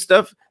be some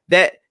stuff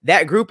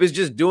that group is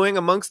just doing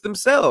amongst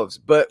themselves.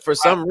 But for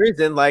some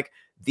reason, like,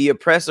 the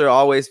oppressor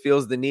always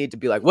feels the need to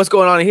be like, what's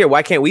going on in here?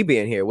 Why can't we be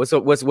in here? What's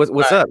up? What's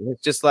up?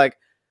 It's just like,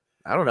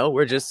 I don't know.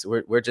 We're just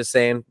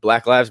saying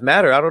Black Lives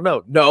Matter. I don't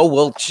know. No,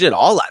 well, shit,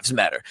 all lives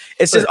matter.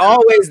 It's just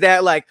always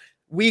that, like,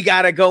 we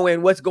got to go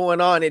in what's going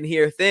on in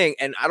here thing.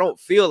 And I don't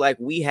feel like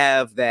we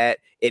have that.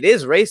 It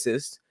is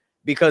racist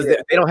because they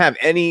don't have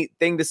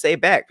anything to say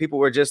back. People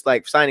were just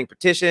like signing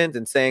petitions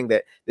and saying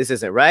that this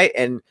isn't right.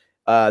 And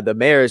the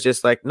mayor is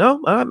just like, no,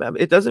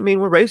 it doesn't mean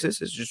we're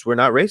racist. It's just, we're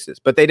not racist.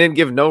 But they didn't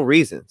give no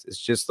reasons. It's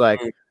just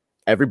like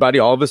everybody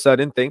all of a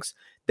sudden thinks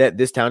that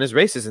this town is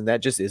racist, and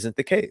that just isn't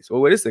the case.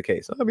 Well, what is the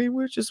case? I mean,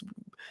 we're just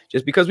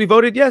because we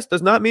voted yes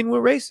does not mean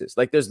we're racist.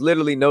 Like, there's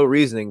literally no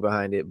reasoning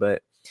behind it.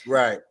 But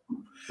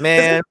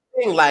man,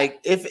 like,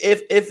 if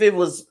it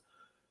was,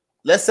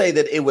 let's say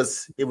that it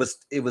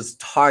was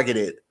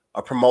targeted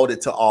or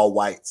promoted to all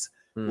whites,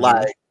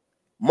 like,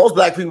 most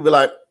black people be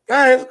like, all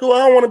right, it's cool,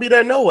 I don't want to be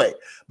there no way.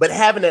 But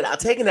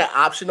taking that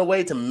option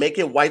away to make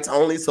it whites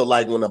only, so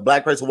like when a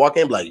black person walk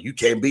in, like, you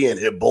can't be in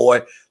here,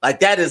 boy. Like,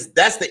 that's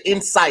the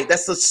insight.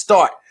 That's the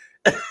start.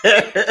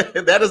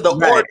 That is the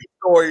origin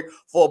story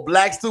for a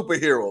black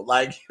superhero.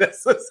 Like,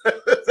 that's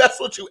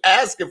what you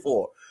asking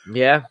for.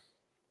 Yeah,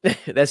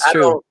 that's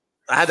true.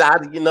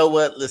 You know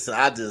what? Listen,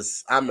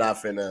 I'm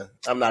not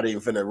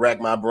even finna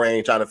rack my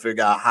brain trying to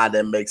figure out how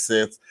that makes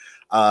sense.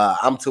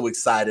 I'm too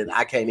excited.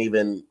 I can't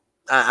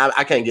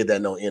get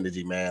that no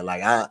energy, man.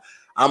 Like, I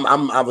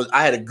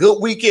had a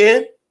good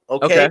weekend.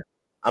 Okay.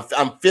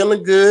 I'm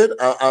feeling good.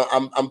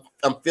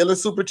 I'm feeling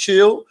super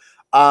chill.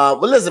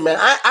 But listen, man,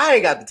 I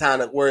ain't got the time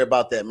to worry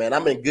about that, man.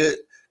 I'm in good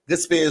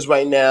spirits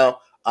right now.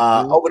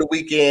 Over the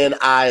weekend,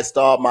 I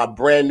installed my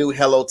brand new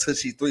Hello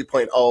Tushy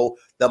 3.0,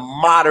 the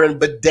modern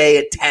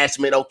bidet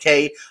attachment,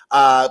 okay?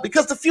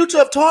 Because the future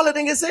of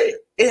toileting is here.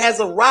 It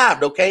has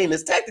arrived, okay? And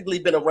it's technically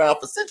been around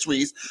for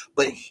centuries,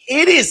 but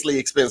hideously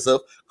expensive,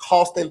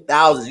 costing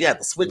thousands. You have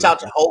to switch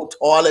out your whole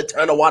toilet,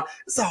 turn the water.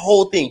 It's a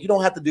whole thing. You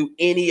don't have to do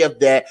any of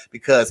that,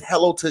 because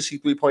Hello Tushy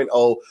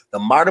 3.0, the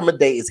modern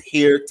bidet, is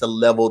here to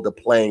level the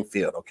playing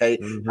field, okay?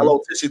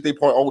 Hello Tushy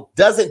 3.0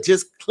 doesn't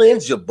just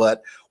cleanse your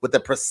butt with a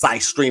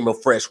precise stream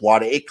of fresh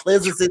water. It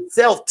cleanses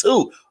itself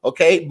too,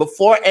 okay?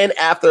 Before and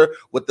after,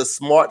 with the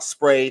smart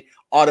spray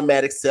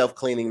automatic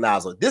self-cleaning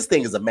nozzle. This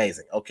thing is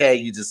amazing, okay?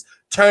 You just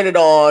turn it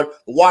on,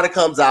 the water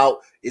comes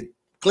out, it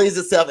cleans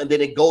itself, and then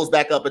it goes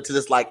back up into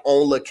this like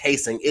own little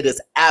casing. It is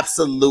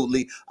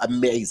absolutely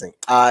amazing.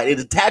 It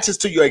attaches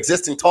to your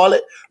existing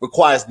toilet,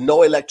 requires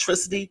no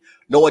electricity,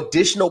 no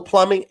additional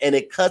plumbing, and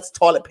it cuts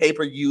toilet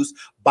paper use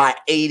by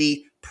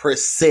 80%,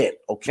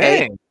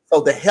 okay? Dang. So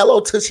the Hello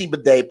Tushy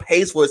bidet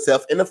pays for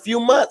itself in a few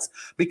months,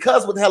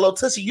 because with Hello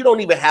Tushy, you don't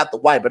even have to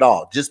wipe at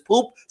all. Just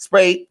poop,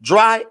 spray,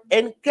 dry,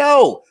 and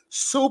go.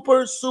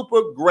 Super,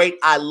 super great.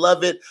 I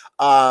love it.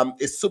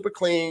 It's super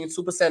clean,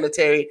 super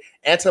sanitary,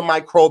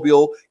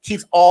 antimicrobial,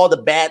 keeps all the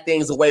bad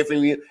things away from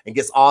you and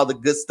gets all the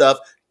good stuff.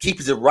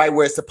 keeps it right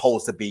where it's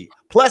supposed to be.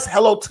 Plus,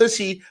 Hello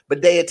Tushy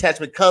bidet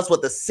attachment comes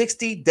with a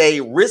 60-day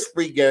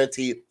risk-free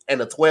guarantee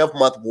and a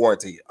 12-month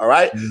warranty. All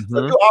right. So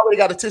if you already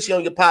got a Tushy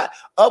on your pot,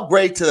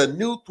 upgrade to the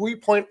new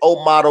 3.0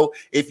 model.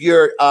 If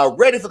you're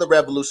ready for the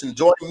revolution,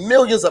 join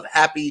millions of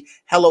happy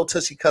Hello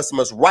Tushy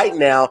customers right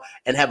now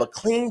and have a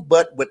clean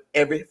butt with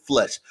every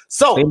flush.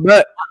 So,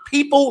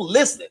 people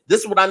listening, this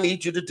is what I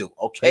need you to do.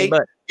 Okay,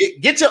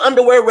 get your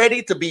underwear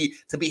ready to be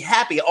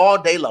happy all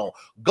day long.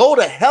 Go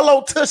to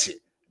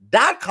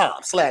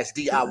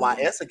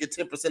hellotushy.com/DIYS and get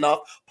 10% off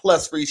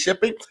plus free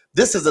shipping.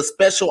 This is a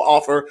special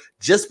offer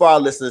just for our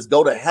listeners.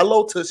 Go to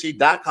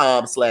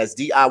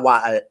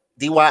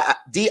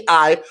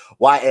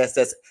hellotushy.com/DIYS.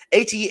 That's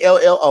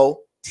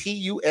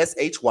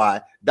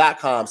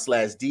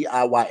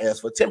HELLOTUSHY.com/DIYS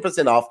for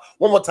 10% off.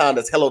 One more time,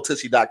 that's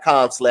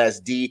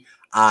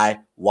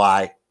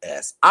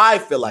hellotushy.com/DIYS. I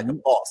feel like a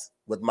boss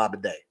with my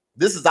bidet.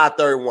 This is our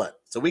third one.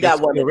 So we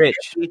got one in every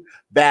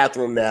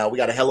bathroom now. We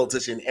got a Hello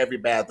Tushy in every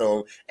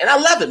bathroom. And I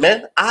love it,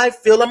 man. I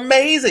feel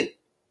amazing.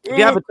 If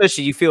you have a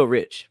Tushy, you feel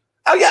rich.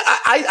 Oh, yeah.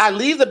 I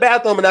leave the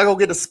bathroom and I go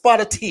get a spot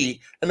of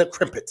tea and a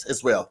crimpet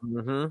as well.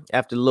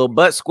 After the little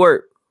butt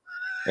squirt.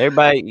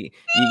 Everybody,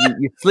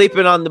 you're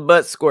sleeping on the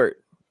butt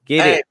squirt.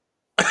 Get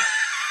it.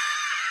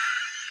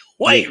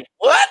 Wait,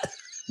 what?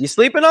 You're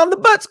sleeping on the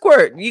butt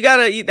squirt.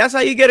 That's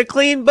how you get a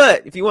clean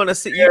butt. If you want to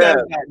sit, you got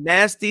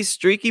nasty,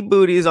 streaky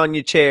booties on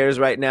your chairs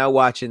right now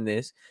watching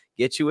this.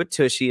 Get you a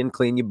Tushy and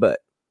clean your butt.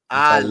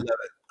 I love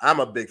it. I'm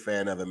a big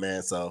fan of it,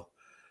 man. So,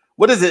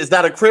 what is it? Is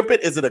that a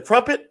crimpet? Is it a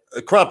crumpet?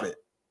 A crumpet.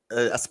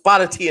 A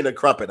spot of tea and a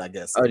crumpet, I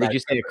guess. Oh, did you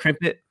say a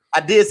crimpet? I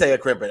did say a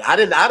crimpet. I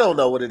don't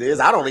know what it is.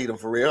 I don't eat them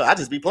for real. I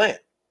just be playing.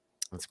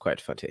 That's quite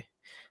funny.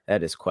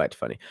 That is quite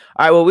funny.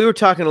 All right. Well, we were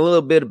talking a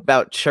little bit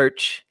about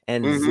church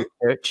and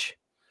church.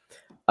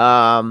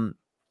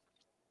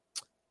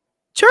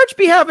 Church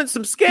be having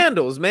some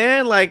scandals,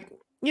 man. Like,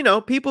 you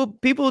know,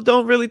 people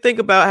don't really think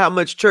about how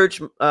much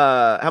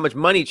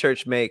money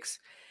church makes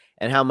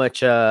and how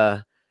much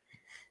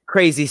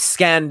crazy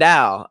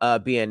scandal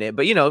be in it.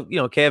 But you know,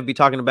 Kev be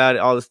talking about it,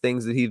 all the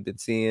things that he's been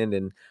seeing,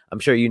 and I'm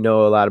sure you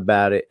know a lot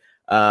about it.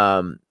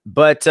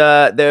 But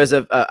there's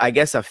I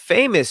guess a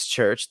famous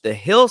church, the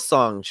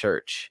Hillsong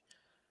Church,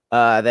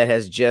 that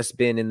has just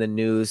been in the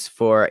news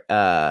for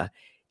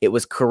it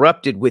was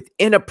corrupted with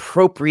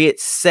inappropriate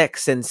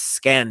sex and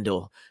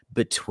scandal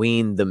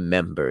between the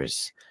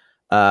members.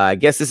 I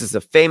guess this is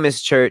a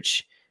famous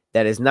church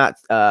that is not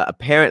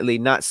apparently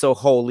not so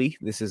holy.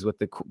 This is what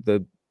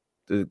the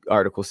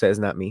article says,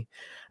 not me,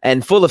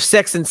 and full of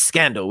sex and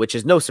scandal, which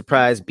is no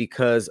surprise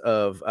because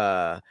of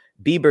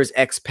Bieber's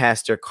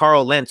ex-pastor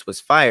Carl Lentz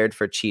was fired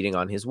for cheating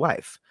on his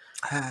wife.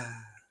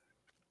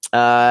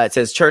 It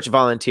says church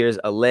volunteers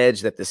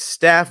allege that the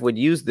staff would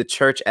use the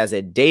church as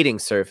a dating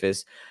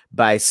surface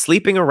by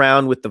sleeping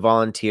around with the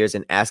volunteers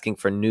and asking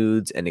for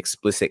nudes and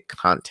explicit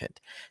content.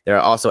 There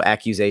are also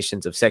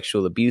accusations of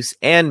sexual abuse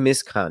and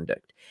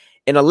misconduct.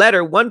 In a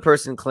letter, one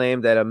person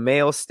claimed that a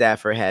male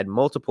staffer had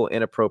multiple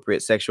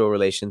inappropriate sexual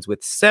relations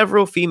with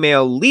several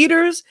female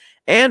leaders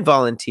and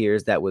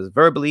volunteers that was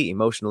verbally,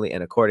 emotionally,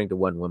 and according to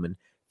one woman,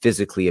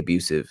 physically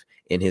abusive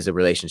in his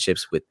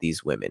relationships with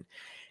these women.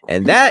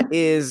 And that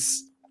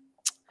is,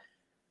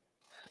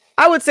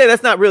 I would say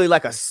that's not really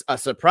like a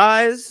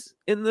surprise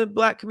in the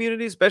Black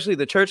community, especially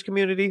the church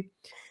community.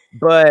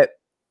 But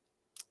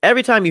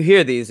every time you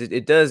hear these,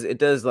 it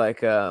does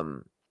like,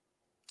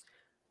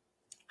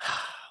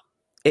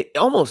 it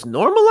almost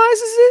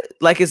normalizes it.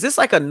 Like, is this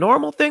like a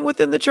normal thing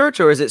within the church,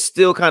 or is it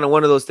still kind of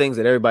one of those things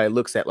that everybody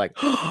looks at like,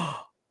 oh,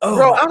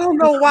 bro, I don't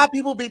know why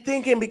people be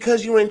thinking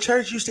because you in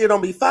church, you still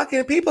don't be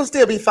fucking. People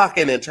still be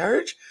fucking in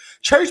church.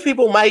 Church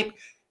people might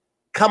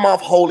come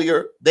off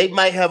holier. They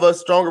might have a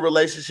stronger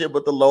relationship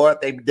with the Lord.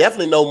 They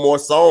definitely know more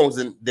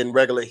songs than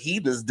regular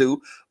heathens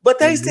do, but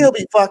they still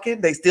be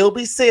fucking. They still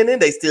be sinning.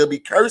 They still be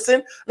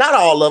cursing. Not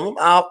all of them.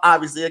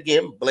 Obviously,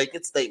 again,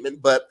 blanket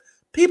statement, but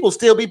people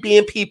still be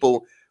being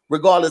people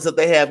regardless if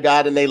they have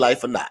God in their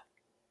life or not.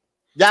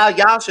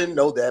 Y'all should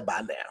know that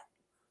by now.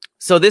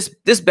 So this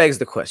begs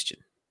the question,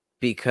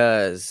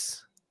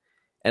 because,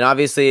 and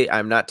obviously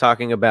I'm not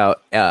talking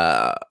about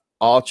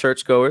all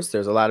churchgoers.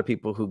 There's a lot of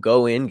people who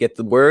go in, get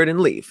the word,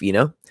 and leave, you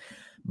know.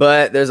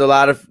 But there's a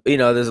lot of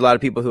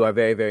people who are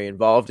very, very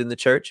involved in the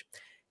church.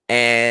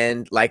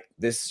 And like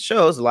this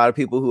shows, a lot of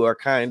people who are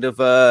kind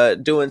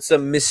of doing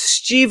some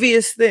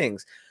mischievous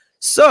things.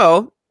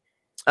 So,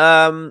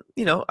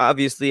 you know,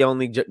 obviously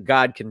only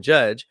God can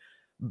judge.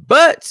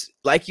 But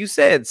like you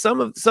said, some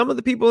of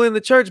the people in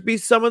the church be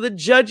some of the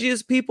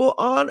judgiest people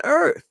on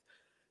earth.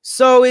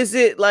 So is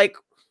it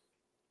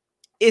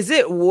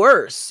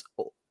worse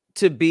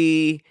to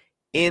be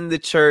in the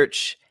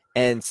church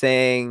and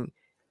saying,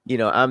 you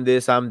know, I'm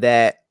this, I'm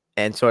that,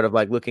 and sort of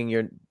like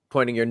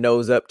pointing your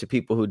nose up to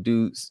people who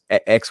do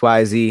X,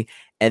 Y, Z,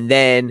 and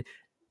then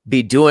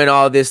be doing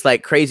all this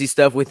like crazy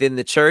stuff within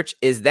the church?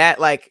 Is that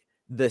like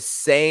the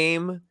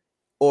same,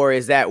 or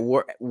is that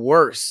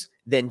worse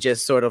than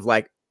just sort of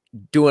like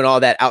doing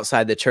all that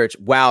outside the church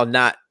while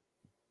not,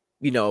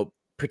 you know,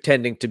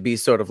 pretending to be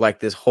sort of like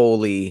this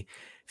holy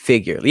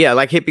figure. Yeah,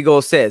 like Hippie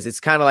Gold says,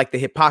 it's kind of like the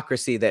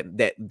hypocrisy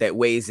that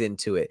weighs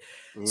into it.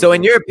 Mm-hmm. So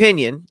in your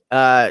opinion,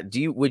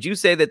 would you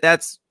say that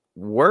that's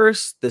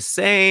worse, the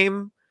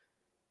same?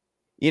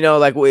 You know,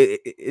 like,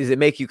 does it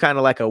make you kind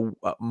of like a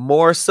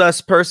more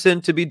sus person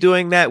to be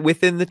doing that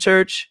within the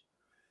church?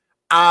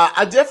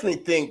 I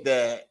definitely think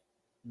that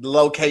the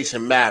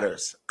location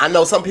matters. I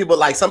know some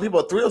people are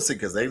thrill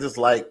seekers. They just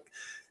like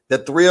the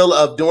thrill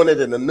of doing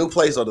it in a new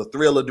place, or the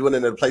thrill of doing it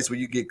in a place where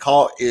you get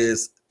caught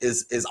is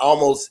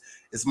almost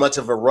as much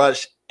of a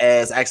rush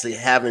as actually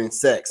having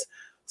sex.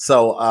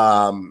 So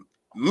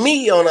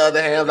me, on the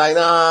other hand, like,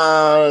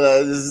 nah,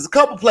 there's a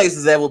couple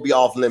places that will be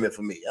off limit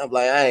for me. I'm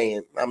like,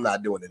 I'm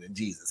not doing it in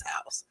Jesus'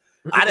 house.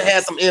 I done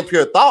had some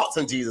impure thoughts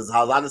in Jesus'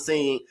 house. I done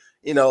seen,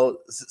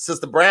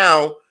 Sister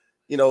Brown,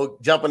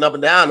 jumping up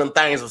and down, them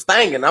things was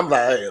stinging. I'm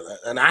like,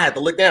 and I had to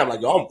look down,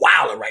 like, yo, I'm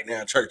wilding right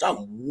now in church.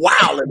 I'm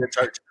wilding in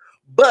church.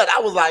 But I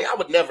was like, I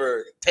would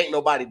never take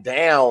nobody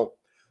down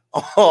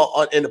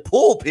in the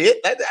pulpit.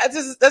 That's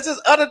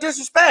just utter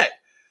disrespect.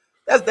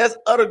 That's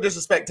utter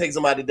disrespect. Take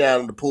somebody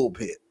down in the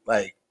pulpit.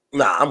 Like,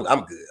 nah,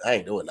 I'm good. I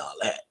ain't doing all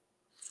that.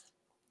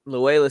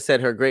 Luella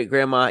said her great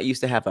grandma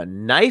used to have a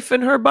knife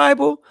in her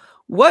Bible.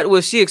 What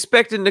was she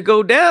expecting to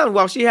go down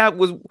while she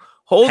was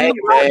holding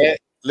the Bible? Man,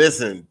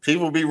 listen,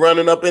 people be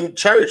running up in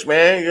church,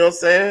 man. You know what I'm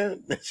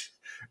saying?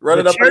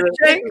 Running the up church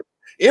in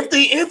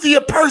empty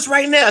your purse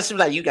right now. She was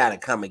like, you gotta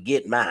come and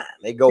get mine.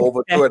 They go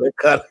over to her, they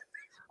cut.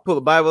 Pull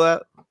the Bible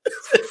out,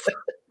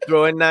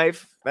 throw a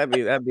knife.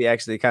 That'd be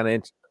actually kind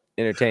of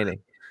entertaining.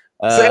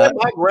 Saying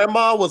my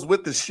grandma was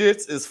with the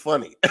shits is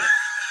funny.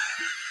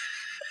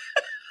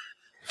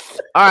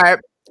 All right,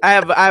 I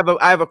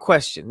have a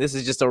question. This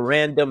is just a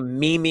random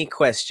meme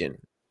question.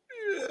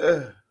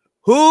 Yeah.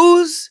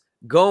 Who's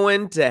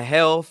going to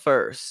hell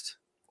first?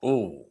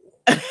 Ooh.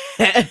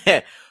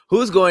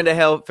 Who's going to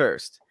hell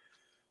first?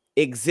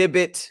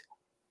 Exhibit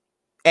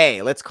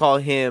A. Let's call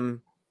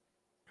him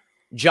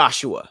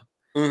Joshua.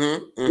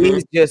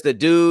 He's just a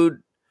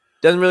dude.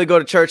 Doesn't really go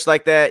to church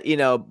like that.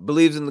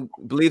 Believes in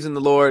the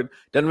Lord.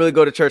 Doesn't really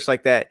go to church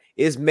like that.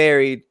 Is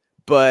married,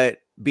 but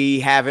be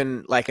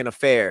having like an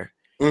affair.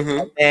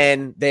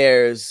 And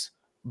there's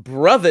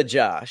brother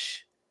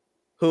Josh,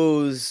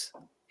 who's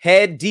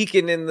head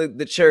deacon in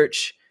the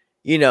church.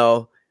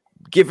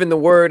 Giving the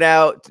word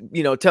out.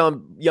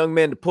 Telling young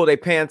men to pull their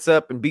pants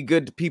up and be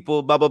good to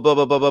people. Blah blah blah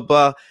blah blah blah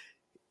blah.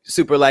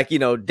 Super like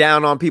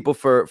down on people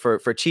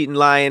for cheating,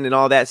 lying, and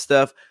all that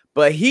stuff.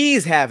 But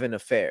he's having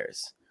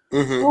affairs.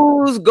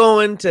 Who's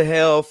going to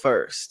hell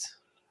first?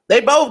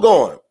 They both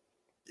going.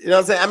 You know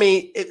what I'm saying? I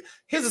mean,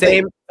 here's the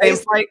thing. Same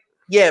fight.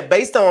 Yeah,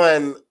 based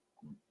on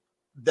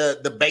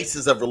the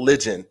basis of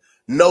religion,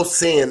 no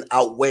sin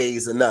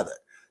outweighs another.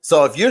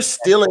 So if you're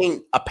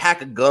stealing a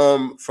pack of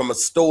gum from a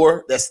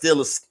store, that's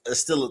still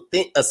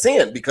a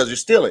sin because you're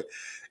stealing,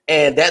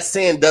 and that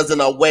sin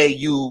doesn't outweigh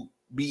you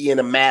being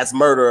a mass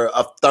murderer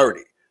of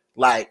 30.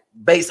 Like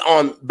based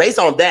on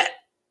that,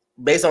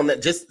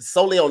 just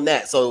solely on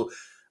that. So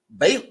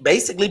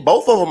basically,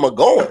 both of them are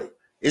going.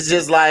 It's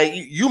just like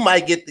you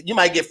might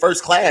get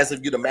first class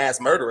if you're the mass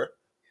murderer.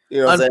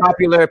 You know,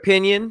 unpopular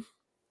opinion,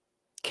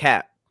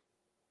 cap.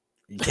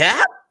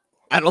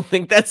 I don't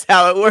think that's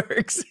how it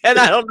works, and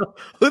I don't know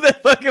who the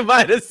fuck am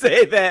I to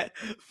say that,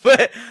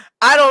 but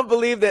I don't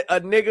believe that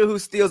a nigga who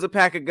steals a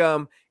pack of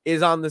gum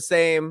is on the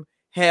same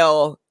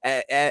hell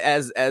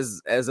as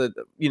a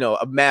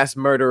a mass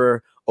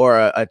murderer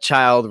or a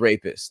child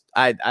rapist.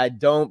 I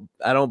don't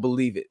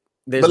believe it.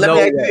 There's but let no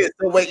me ask you this.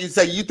 So wait, you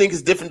say you think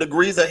it's different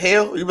degrees of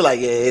hell? You be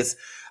like, yeah,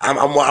 I'm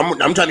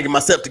trying to get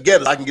myself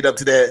together so I can get up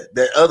to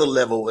that other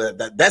level.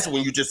 That's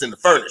when you're just in the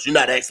furnace. You're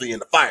not actually in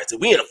the fire. So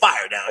we in a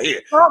fire down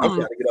here. I'm trying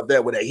to get up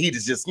there where that heat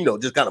is just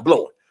kind of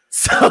blowing.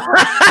 So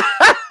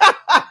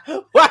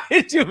why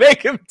did you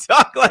make him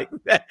talk like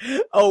that?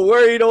 A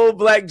worried old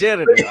black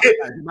janitor.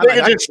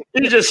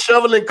 He's just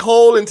shoveling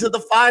coal into the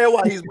fire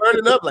while he's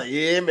burning up. Like,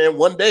 yeah, man,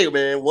 one day,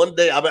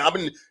 I've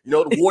been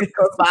the water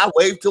comes by, I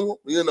wave to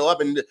him. I've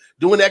been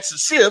doing extra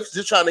shifts,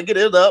 just trying to get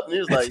it up. And he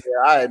was like, yeah,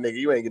 all right, nigga,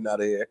 you ain't getting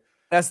out of here.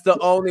 That's the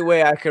only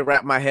way I could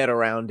wrap my head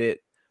around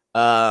it.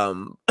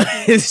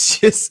 It's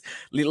just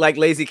like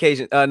lazy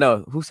Cajun.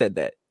 No, who said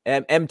that?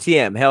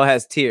 MTM, Hell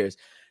Has Tears.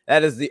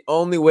 That is the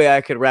only way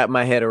I could wrap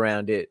my head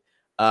around it.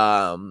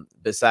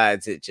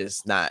 Besides it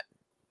just not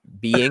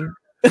being.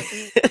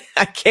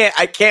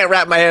 I can't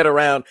wrap my head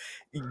around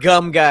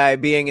gum guy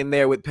being in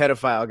there with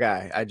pedophile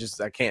guy. I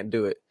can't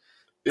do it.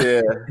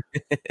 Yeah.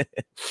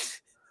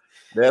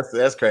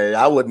 That's crazy.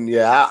 I wouldn't.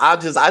 Yeah, I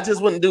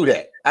just wouldn't do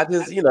that.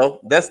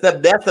 That's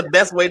the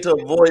best way to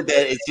avoid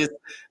that. It's just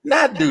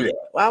not do that.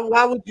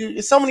 Why would you?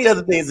 There's so many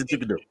other things that you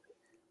could do.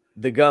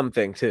 The gum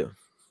thing too.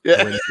 Yeah.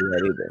 I wouldn't do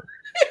that either.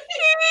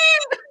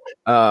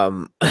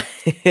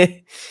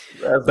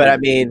 But I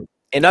mean,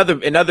 in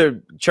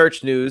other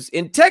church news,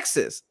 in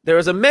Texas, there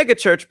was a mega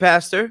church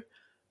pastor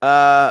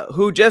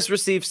who just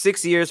received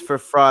 6 years for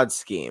fraud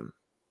scheme.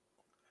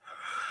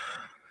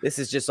 This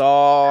is just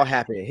all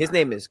happening. His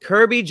name is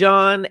Kirby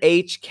John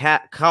H.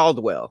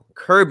 Caldwell.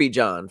 Kirby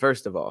John,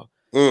 first of all.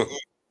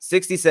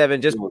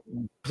 67, just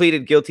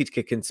pleaded guilty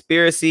to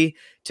conspiracy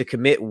to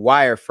commit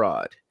wire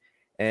fraud.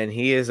 And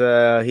he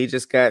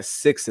just got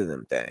 6 of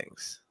them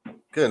things.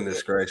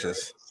 Goodness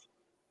gracious.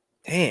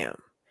 Damn.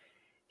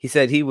 He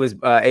said he was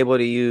able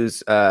to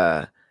use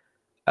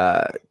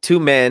 2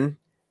 men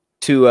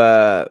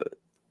to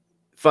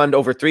fund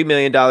over $3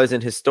 million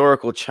in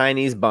historical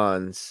Chinese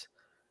bonds.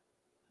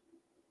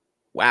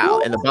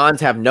 Wow. And the bonds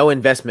have no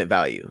investment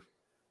value.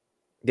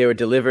 They were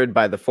delivered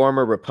by the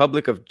former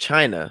Republic of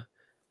China.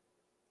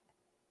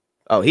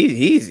 Oh,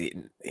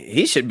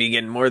 he should be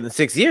getting more than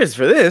 6 years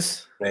for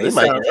this. Man, he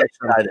might get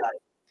excited.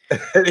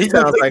 He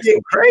sounds like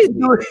crazy.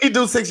 He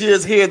do 6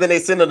 years here, then they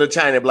send him to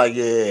China. And be like,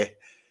 yeah,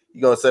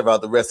 you're gonna serve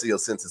out the rest of your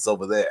sentence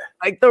over there.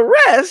 Like the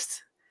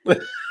rest.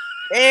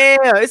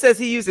 Damn. It says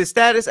he used his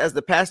status as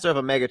the pastor of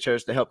a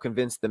megachurch to help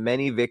convince the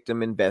many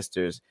victim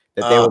investors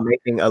that they were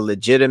making a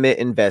legitimate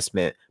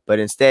investment, but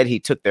instead he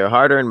took their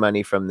hard-earned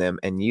money from them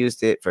and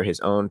used it for his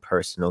own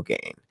personal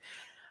gain.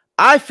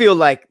 I feel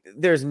like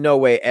there's no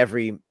way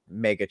every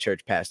mega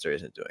church pastor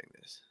isn't doing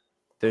this.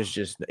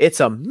 It's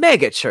a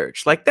mega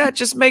church. Like that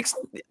just makes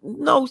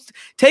no,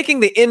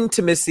 taking the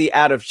intimacy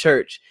out of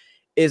church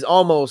is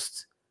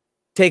almost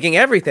taking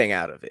everything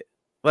out of it.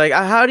 Like,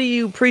 how do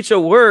you preach a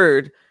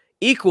word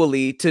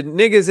equally to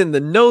niggas in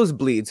the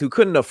nosebleeds who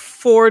couldn't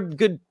afford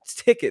good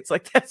tickets?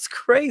 Like, that's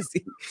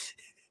crazy.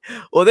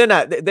 Well, they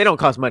don't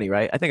cost money,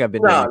 right? I think I've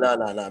been.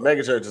 No.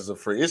 Mega churches are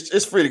free.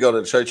 It's free to go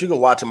to the church. You can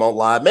watch them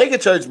online. Mega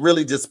church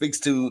really just speaks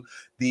to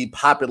the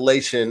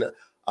population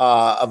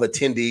of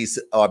attendees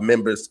or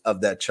members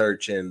of that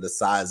church and the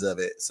size of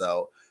it.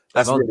 So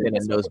that's I've only been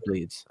in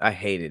nosebleeds. I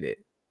hated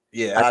it.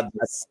 Yeah,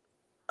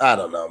 I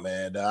don't know,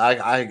 man. I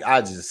don't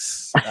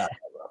know.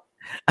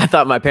 I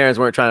thought my parents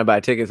weren't trying to buy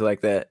tickets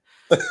like that.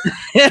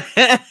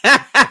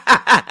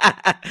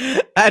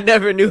 I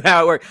never knew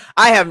how it worked.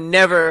 I have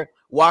never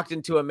walked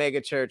into a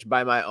mega church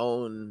by my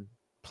own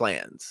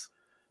plans.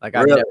 Like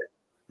I've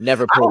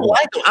never pulled.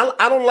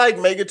 I don't like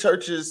mega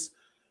churches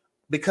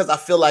because I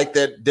feel like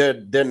that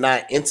they're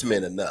not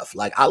intimate enough.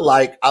 Like I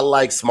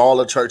like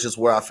smaller churches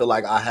where I feel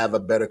like I have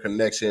a better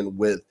connection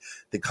with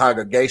the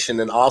congregation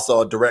and also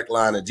a direct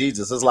line of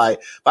Jesus. It's like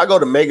if I go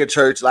to mega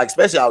church, like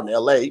especially out in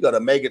LA, you go to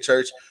mega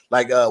church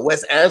like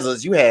West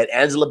Angeles, you had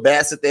Angela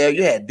Bassett there,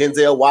 you had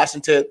Denzel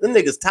Washington. Them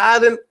niggas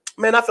tithing.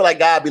 Man, I feel like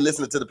God be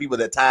listening to the people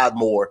that tithe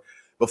more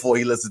before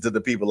he listens to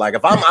the people. Like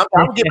if I'm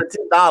giving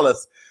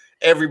 $10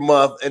 every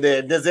month and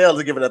then Denzel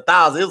is giving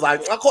 1,000, it's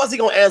like, of course he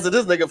gonna answer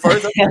this nigga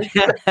first.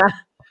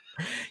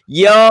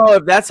 Yo,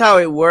 if that's how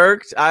it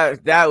worked,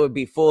 that would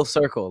be full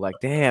circle. Like,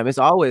 damn, it's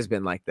always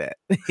been like that,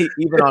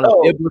 even on a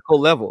biblical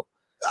level.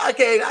 I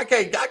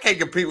can't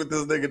compete with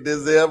this nigga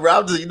Denzel, bro.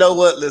 I'm just, you know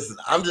what? Listen,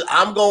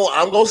 I'm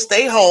gonna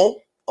stay home.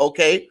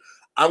 Okay,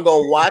 I'm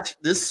gonna watch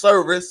this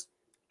service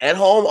at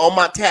home on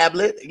my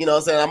tablet. You know what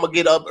I'm saying? I'm gonna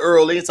get up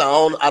early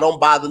so I don't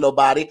bother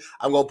nobody.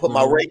 I'm gonna put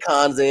my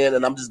Raycons in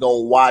and I'm just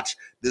gonna watch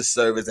this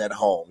service at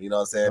home. You know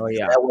what I'm saying? Oh,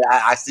 yeah. That way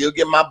I still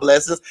get my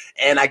blessings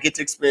and I get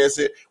to experience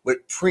it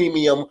with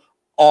premium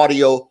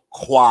audio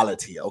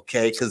quality.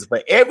 Okay, because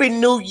for every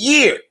new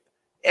year,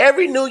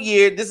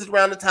 this is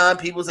around the time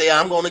people say,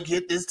 I'm going to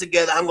get this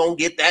together. I'm going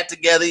to get that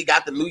together. You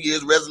got the New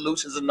Year's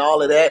resolutions and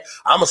all of that.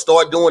 I'm going to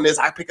start doing this.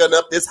 I picking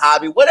up this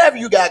hobby, whatever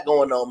you got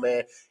going on,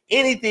 man.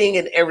 Anything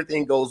and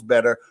everything goes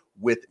better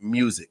with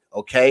music.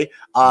 Okay.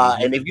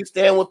 And if you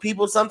stand with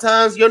people,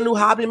 sometimes your new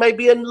hobby may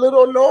be a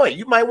little annoying.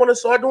 You might want to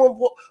start doing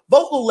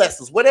vocal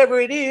lessons, whatever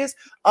it is.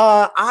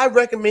 I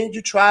recommend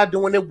you try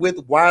doing it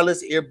with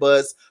wireless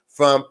earbuds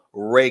from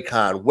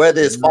Raycon,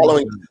 whether it's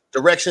following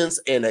directions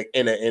in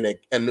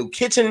a new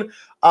kitchen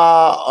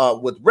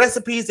with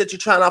recipes that you're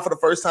trying out for the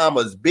first time,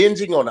 or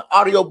binging on an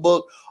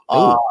audiobook,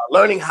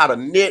 learning how to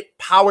knit,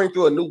 powering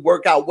through a new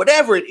workout,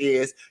 whatever it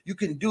is, you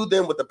can do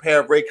them with a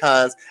pair of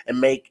Raycons and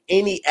make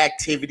any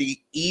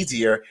activity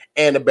easier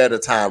and a better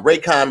time.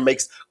 Raycon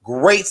makes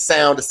great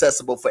sound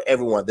accessible for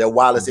everyone. Their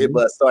wireless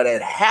earbuds start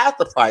at half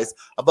the price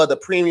of other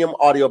premium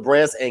audio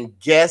brands. And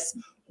guess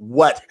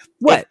what?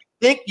 What?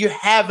 Think you're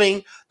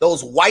having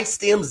those white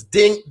stems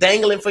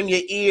dangling from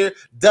your ear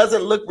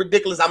doesn't look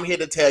ridiculous, I'm here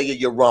to tell you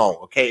you're wrong.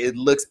 Okay, it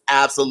looks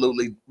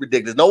absolutely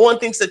ridiculous. No one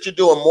thinks that you're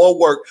doing more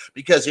work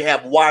because you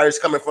have wires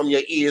coming from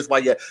your ears while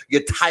you're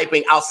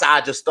typing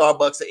outside your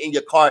Starbucks or in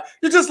your car.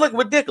 You just look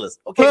ridiculous.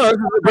 Okay, this is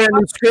a brand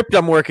new script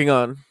I'm working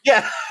on.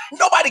 Yeah,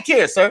 nobody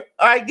cares, sir.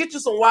 All right, get you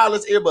some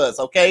wireless earbuds.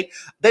 Okay,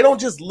 they don't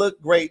just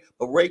look great,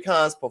 but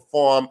Raycons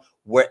perform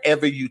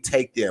wherever you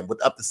take them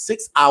with up to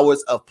 6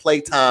 hours of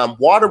playtime,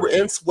 water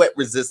and sweat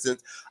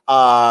resistance,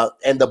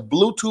 and the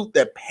Bluetooth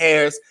that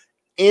pairs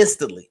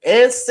instantly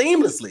and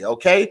seamlessly.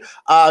 Okay.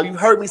 You've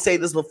heard me say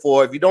this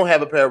before. If you don't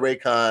have a pair of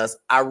Raycons,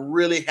 I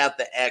really have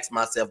to ask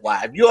myself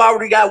why. If you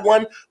already got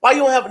one, why you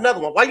don't have another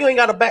one? Why you ain't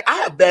got a back? I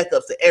have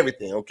backups to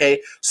everything.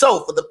 Okay.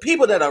 So for the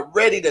people that are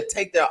ready to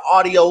take their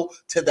audio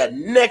to the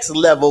next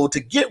level, to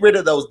get rid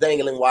of those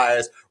dangling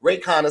wires,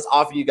 Raycon is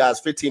offering you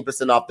guys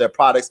 15% off their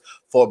products.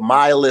 For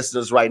my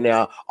listeners right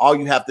now, all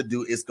you have to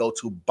do is go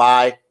to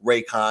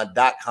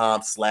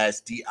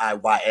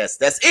buyraycon.com/DIYS.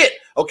 That's it.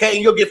 Okay.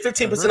 And you'll get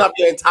 15% off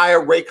your entire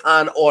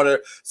Raycon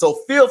order. So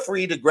feel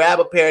free to grab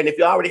a pair. And if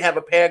you already have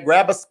a pair,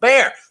 grab a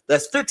spare.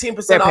 That's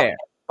 15% off.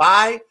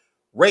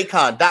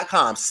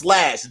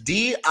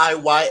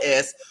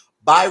 Buyraycon.com/DIYS.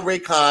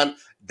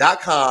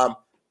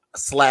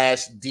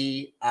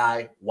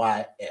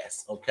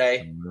 Buyraycon.com/DIYS.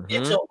 Okay.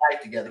 Get your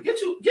life together.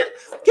 Get you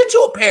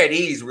a pair of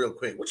these real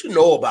quick. What you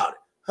know about it?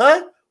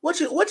 Huh? What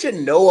you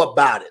know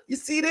about it? You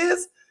see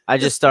this? I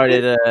just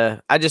started.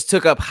 I just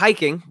took up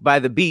hiking by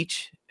the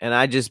beach, and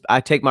I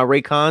take my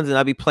Raycons and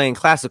I'll be playing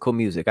classical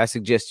music. I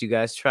suggest you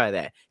guys try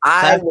that.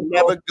 I would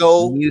never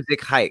go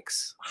music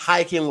hikes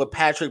hiking with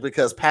Patrick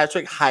because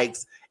Patrick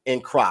hikes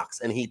in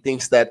Crocs and he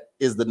thinks that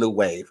is the new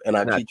wave. And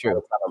I keep telling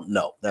him,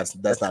 no, that's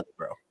not it,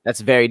 bro. That's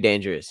very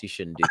dangerous. You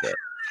shouldn't do that.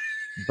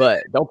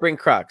 But don't bring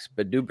Crocs,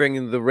 but do bring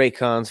in the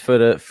Raycons for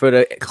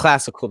the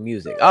classical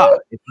music. Oh,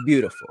 it's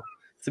beautiful.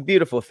 It's a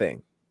beautiful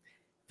thing.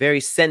 Very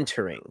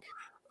centering.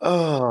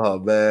 Oh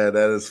man,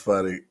 that is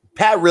funny.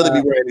 Pat really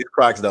be wearing these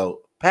Crocs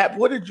though. Pat,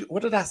 what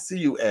did I see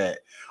you at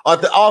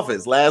the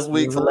office last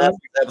week for last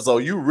week's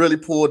episode? You really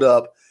pulled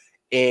up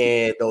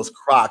in those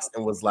Crocs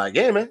and was like,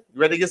 "Yeah, man, you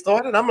ready to get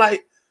started?" I'm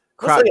like,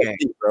 "What's on your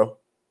feet, bro?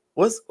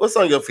 What's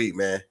on your feet,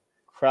 man?"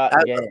 Croc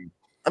gang.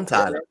 I'm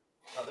tired.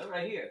 Oh, they're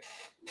right here.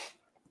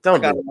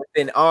 Don't do it.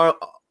 Within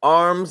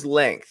arm's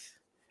length.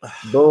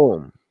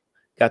 Boom.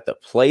 Got the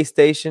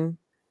PlayStation.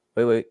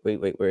 Wait.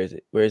 Where is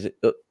it?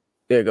 Oh,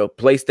 there you go.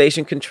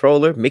 PlayStation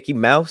controller, Mickey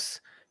Mouse.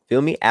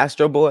 Feel me?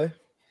 Astro Boy.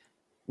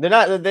 They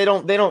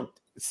don't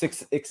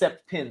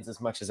accept pins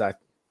as much as I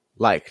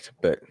liked,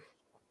 but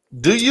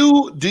do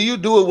you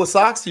do it with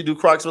socks? You do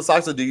Crocs with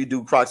socks, or do you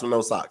do Crocs with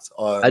no socks?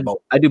 I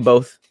do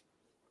both.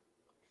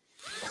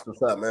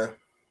 What's up, man?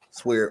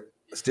 It's weird.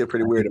 It's still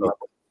pretty weird in my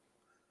book.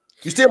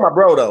 You still my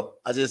bro though.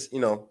 I just, you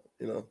know.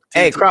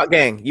 Hey, Croc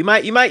gang, you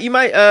might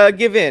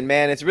give in,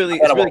 man. It's really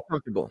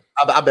comfortable.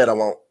 I bet I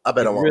won't. I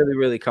won't. Really,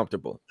 really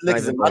comfortable.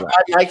 Listen, my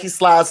Nike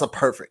slides are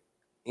perfect.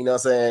 You know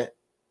what I'm saying?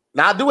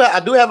 Now I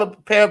do have a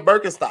pair of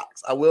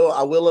Birkenstocks. I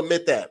will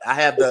admit that. I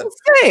have the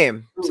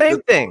same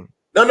thing.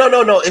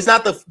 No. It's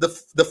not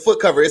the foot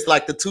cover. It's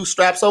like the two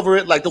straps over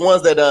it, like the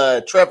ones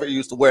that Trevor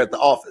used to wear at the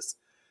office.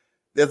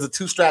 There's the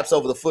two straps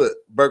over the foot,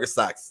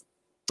 Birkenstocks.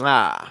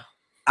 I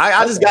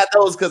just got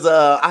those because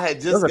I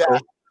had just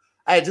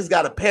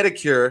got a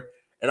pedicure,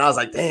 and I was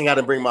like, dang, I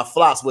didn't bring my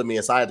flops with me,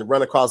 and so I had to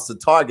run across to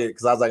Target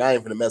because I was like, I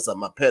ain't gonna mess up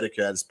my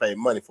pedicure. I just paid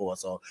money for it,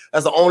 so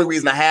that's the only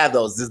reason I have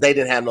those. Is they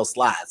didn't have no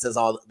slides. That's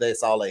all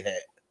they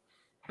had.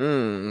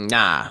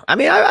 Nah. I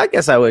mean, I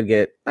guess I would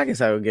get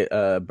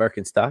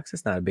Birkenstocks.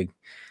 It's not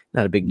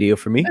a big deal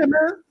for me. Yeah,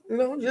 man. You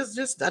know, I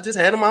just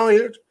had them out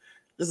here,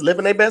 just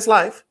living their best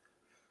life.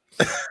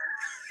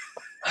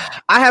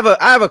 I have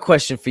a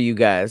question for you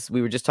guys.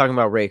 We were just talking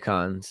about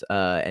Raycons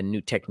and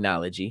new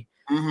technology.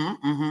 I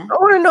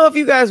want to know if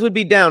you guys would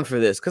be down for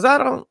this because I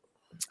don't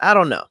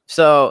know.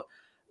 So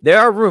there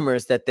are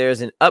rumors that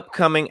there's an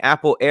upcoming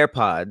Apple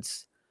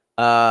AirPods,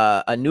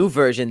 a new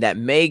version that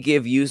may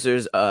give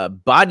users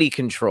body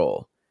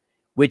control,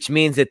 which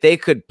means that they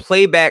could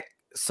play back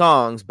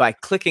songs by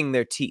clicking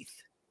their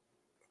teeth.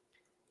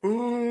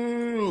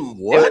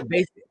 What?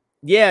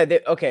 Yeah.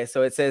 Okay.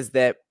 So it says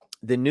that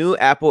the new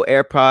Apple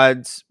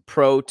AirPods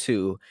Pro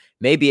 2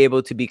 may be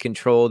able to be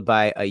controlled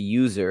by a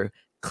user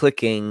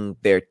clicking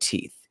their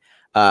teeth.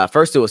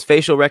 First, it was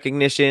facial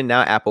recognition.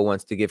 Now Apple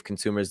wants to give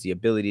consumers the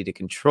ability to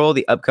control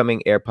the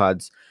upcoming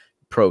AirPods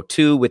Pro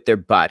 2 with their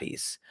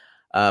bodies.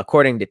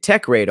 According to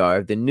Tech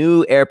Radar, the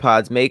new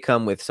AirPods may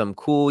come with some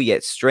cool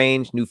yet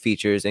strange new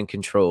features and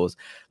controls,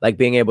 like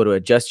being able to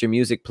adjust your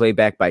music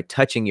playback by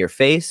touching your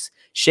face,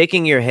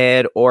 shaking your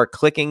head, or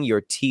clicking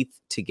your teeth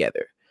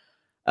together.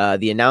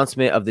 The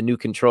announcement of the new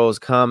controls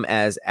come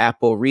as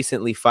Apple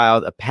recently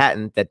filed a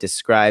patent that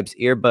describes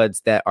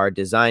earbuds that are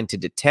designed to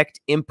detect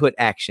input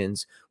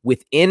actions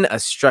within a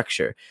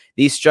structure.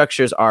 These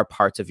structures are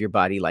parts of your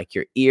body like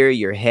your ear,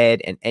 your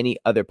head, and any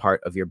other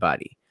part of your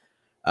body.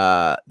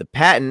 The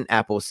patent,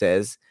 Apple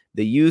says,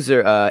 the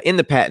user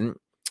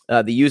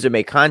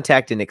may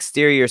contact an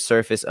exterior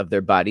surface of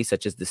their body,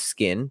 such as the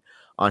skin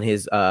on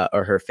his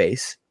or her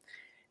face.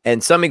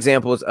 And some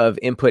examples of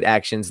input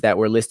actions that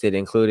were listed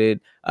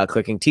included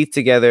clicking teeth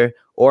together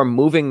or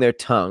moving their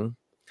tongue,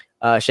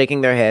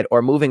 shaking their head,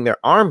 or moving their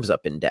arms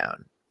up and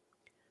down.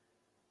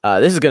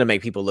 This is going to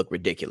make people look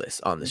ridiculous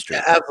on the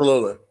street. Yeah,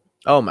 absolutely.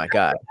 Oh, my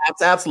God.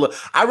 Absolutely.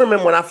 I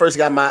remember when I first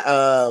got my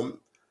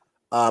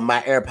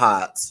my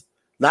AirPods,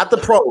 not the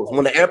Pros,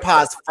 when the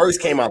AirPods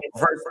first came out,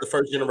 the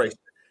first generation.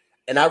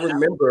 And I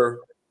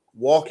remember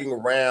walking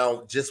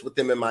around just with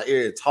them in my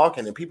ear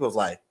talking, and people was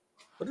like,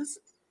 what is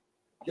it?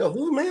 Yo,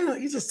 who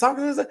man? He's just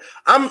talking to his.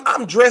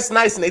 I'm dressed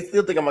nice and they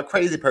still think I'm a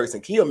crazy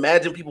person. Can you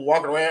imagine people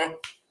walking around?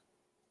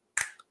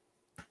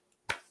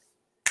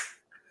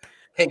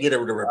 Can't get it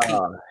to repeat.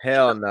 Oh,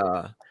 hell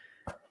no.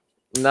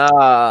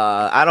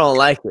 Nah, I don't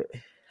like it.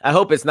 I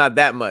hope it's not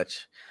that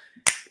much.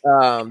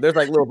 There's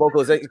like little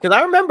vocalization because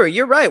I remember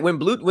you're right when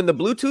the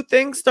Bluetooth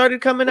thing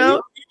started coming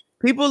out,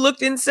 people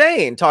looked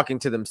insane talking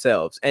to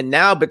themselves, and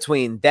now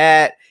between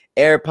that,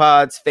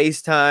 AirPods,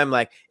 FaceTime,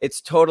 like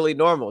it's totally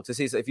normal to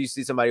see. So if you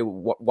see somebody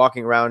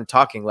walking around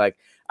talking, like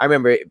I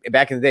remember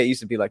back in the day, it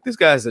used to be like this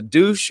guy's a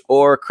douche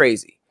or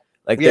crazy,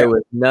 like there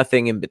was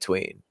nothing in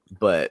between.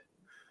 But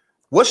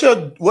what's your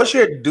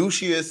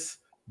douchiest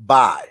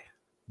buy?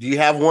 Do you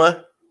have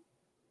one?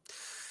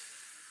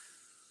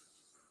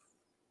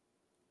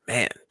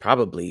 Man,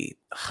 probably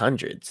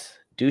hundreds.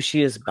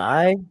 Douchiest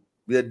buy?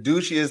 The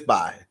douchiest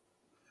buy.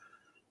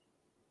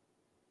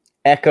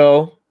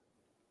 Echo,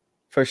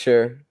 for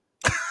sure.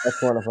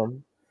 That's one of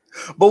them.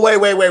 But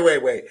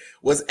wait.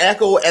 Was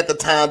Echo at the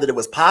time that it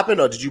was popping,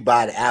 or did you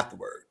buy it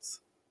afterwards?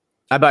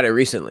 I bought it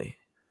recently.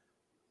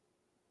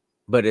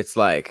 But it's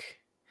like,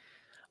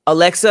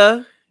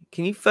 Alexa,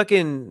 can you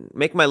fucking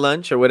make my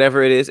lunch or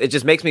whatever it is? It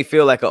just makes me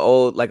feel like a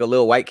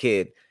little white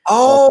kid.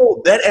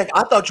 Oh,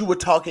 I thought you were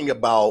talking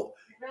about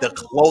the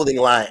clothing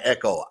line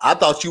Echo. I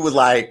thought you was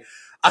like.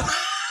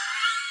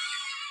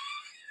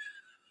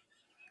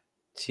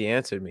 She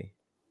answered me.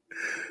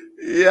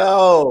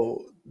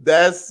 Yo,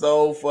 that's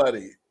so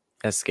funny.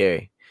 That's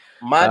scary.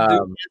 My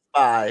douchiest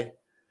buy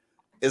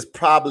is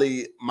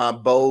probably my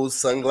Bose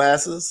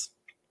sunglasses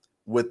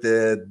with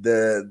the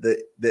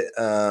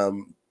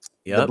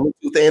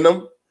Bluetooth in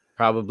them.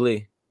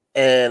 Probably.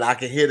 And I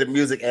can hear the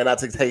music and I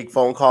take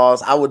phone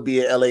calls. I would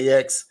be at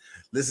LAX,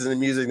 listen to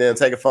music, then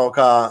take a phone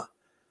call.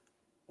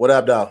 What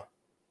up, dog?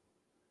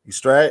 You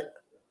straight?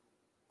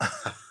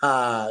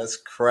 That's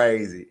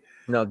crazy.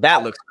 No,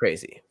 that looks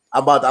crazy.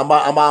 I'm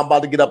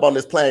about to get up on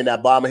this plane now,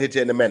 but I'm gonna hit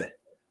you in a minute.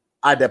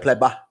 I that play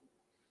bye.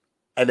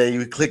 And then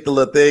you click the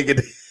little thing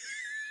and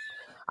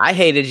I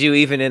hated you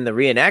even in the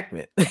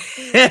reenactment.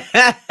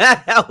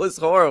 That was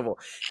horrible.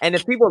 And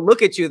if people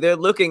look at you, they're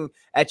looking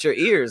at your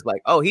ears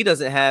like, oh, he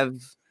doesn't have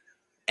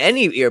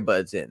any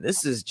earbuds in.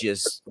 This is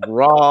just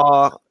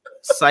raw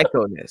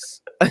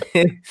psychoness.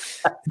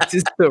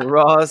 Just the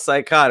raw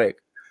psychotic.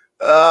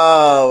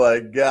 Oh my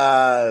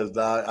gosh,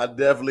 dog. I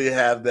definitely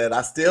have that.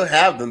 I still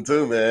have them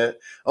too, man.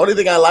 Only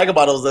thing I like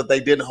about it was that they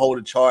didn't hold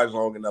a charge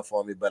long enough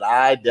for me, but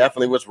I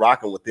definitely was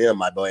rocking with them,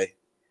 my boy.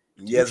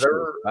 Yes,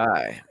 sir.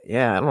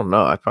 Yeah, I don't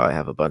know. I probably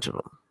have a bunch of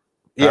them.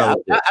 Yeah,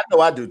 I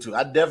know I do too.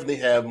 I definitely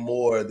have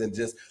more than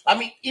just. I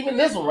mean, even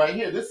this one right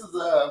here. This is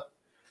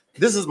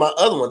my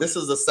other one. This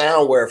is the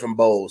Soundwear from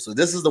Bose. So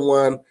this is the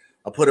one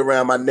I put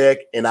around my neck,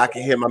 and I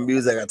can hear my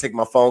music. I take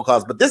my phone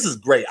calls, but this is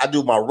great. I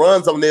do my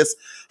runs on this.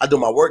 I do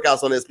my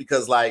workouts on this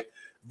because, like,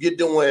 if you're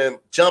doing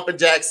jumping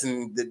jacks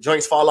and the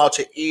joints fall out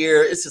your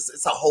ear,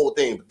 it's a whole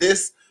thing. But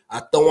this,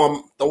 I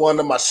throw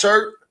under my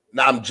shirt.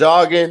 Now I'm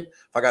jogging.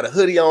 If I got a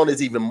hoodie on,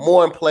 it's even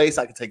more in place.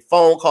 I can take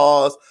phone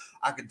calls.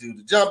 I could do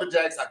the jumping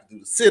jacks. I could do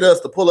the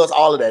sit-ups, the pull-ups,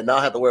 all of that. Now I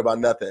don't have to worry about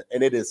nothing.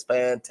 And it is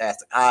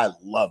fantastic. I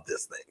love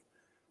this thing.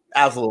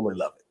 Absolutely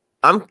love it.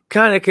 I'm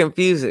kind of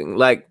confusing.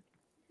 Like,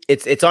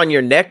 it's on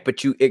your neck,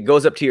 but it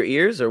goes up to your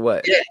ears or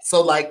what? Yeah.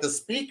 So like the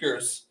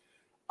speakers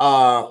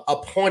are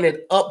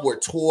pointed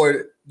upward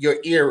toward your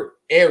ear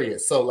area.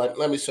 So like,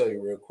 let me show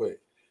you real quick.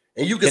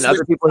 And you can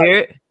other people hear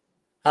it?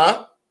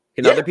 Huh?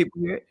 Can other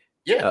people hear it?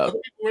 Yeah. Other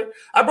people hear it.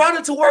 I brought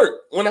it to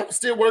work when I was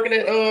still working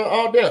at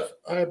All Deaf.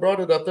 I brought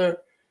it up there.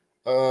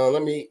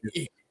 Let me.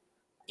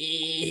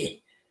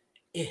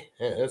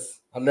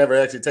 I've never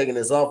actually taken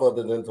this off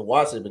other than to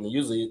watch it, but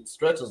usually it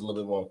stretches a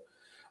little bit more.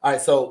 All right,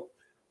 so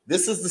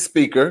this is the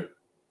speaker,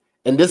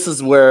 and this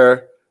is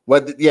where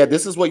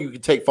this is where you can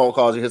take phone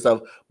calls and hear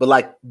stuff. But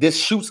like this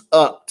shoots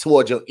up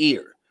towards your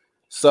ear,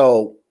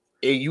 so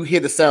you hear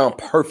the sound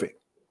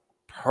perfect.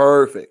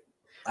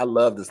 I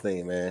love this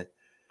thing, man.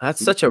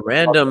 That's such a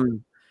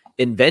random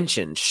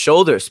invention.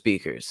 Shoulder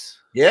speakers.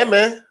 Yeah,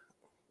 man.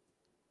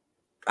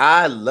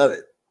 I love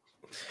it.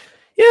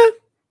 Yeah,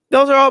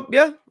 those are all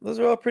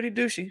pretty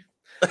douchey.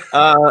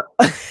 I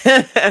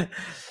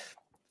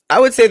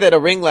would say that a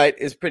ring light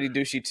is pretty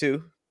douchey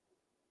too.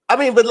 I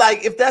mean, but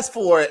like if that's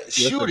for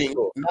shooting,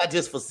 not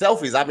just for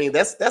selfies, I mean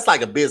that's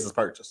like a business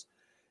purchase.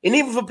 And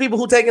even for people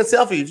who taking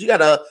selfies, you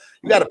got a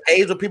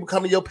page where people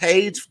come to your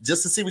page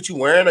just to see what you're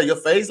wearing or your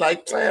face,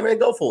 like, man,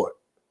 go for it.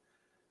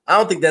 I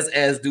don't think that's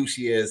as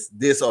douchey as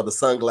this or the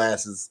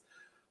sunglasses.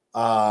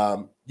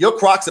 Your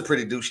Crocs are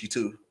pretty douchey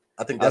too.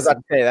 I think that's I was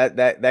about to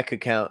say that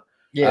could count.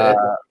 Yeah.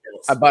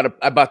 I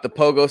bought the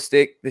pogo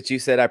stick that you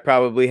said I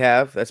probably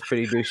have. That's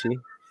pretty douchey.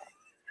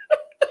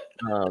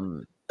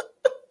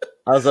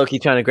 I was low-key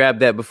trying to grab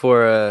that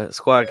before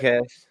squad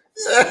cast.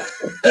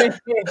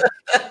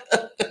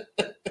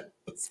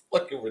 It's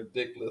fucking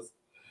ridiculous.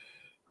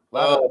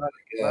 Oh my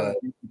god.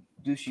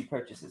 Douchey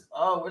purchases.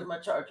 Oh, where's my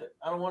charger?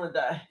 I don't want to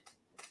die.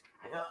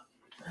 Yeah.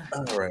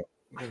 All right.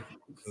 This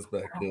is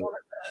back here.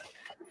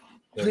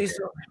 Please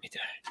don't let me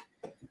die.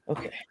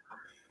 Okay.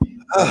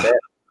 My bad.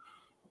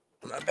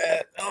 My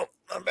bad. Oh,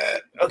 my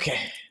bad. Okay.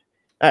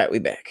 All right, we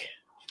back.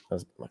 My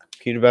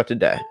computer about to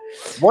die.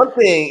 One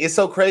thing is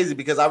so crazy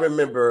because I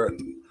remember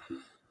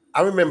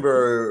I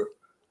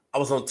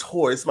was on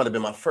tour. This might have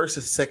been my first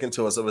or second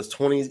tour. So it was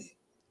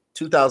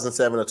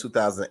 2007 or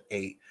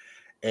 2008.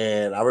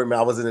 And I remember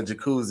I was in a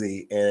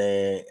jacuzzi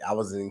and I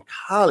was in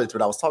college,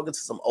 but I was talking to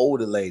some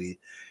older lady.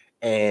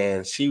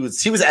 And she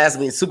was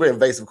asking me super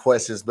invasive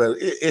questions, but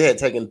it had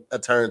taken a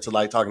turn to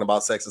like talking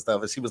about sex and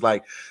stuff. And she was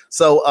like,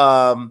 so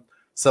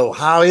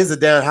how is it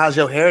down? How's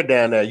your hair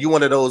down there? You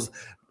one of those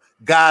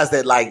guys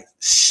that like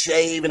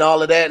shave and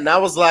all of that? And I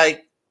was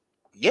like,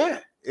 yeah.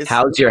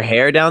 How's your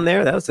hair down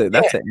there? That's a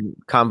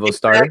convo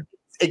starter.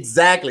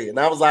 Exactly. And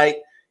I was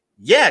like,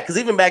 yeah, because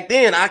even back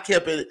then I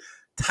kept it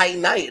tight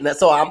night. And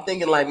so I'm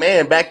thinking like,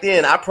 man, back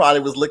then I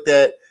probably was looked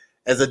at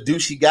as a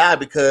douchey guy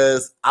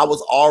because I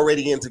was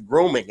already into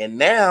grooming. And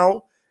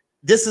now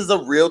this is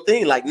a real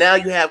thing. Like now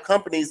you have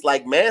companies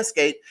like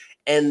Manscaped,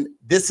 and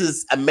this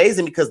is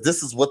amazing because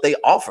this is what they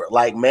offer.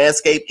 Like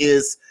Manscaped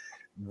is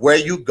where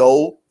you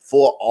go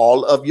for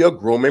all of your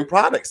grooming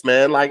products,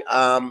 man. Like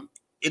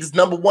it is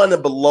number one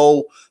and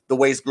below the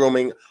waist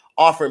grooming,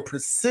 offering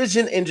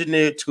precision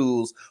engineered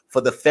tools for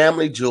the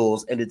family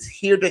jewels, and it's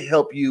here to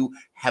help you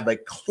have a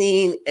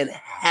clean and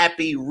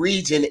happy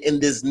region in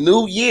this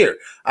new year.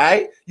 All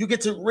right, you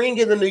get to ring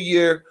in the new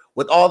year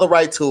with all the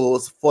right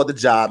tools for the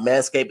job.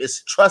 Manscaped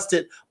is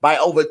trusted by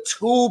over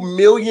 2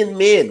 million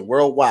men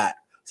worldwide.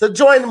 So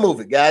join the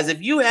movement, guys.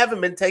 If you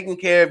haven't been taking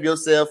care of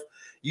yourself,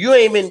 you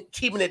ain't been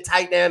keeping it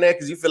tight down there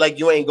because you feel like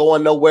you ain't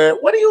going nowhere.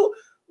 What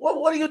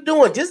are you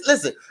doing? Just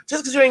listen.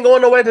 Just because you ain't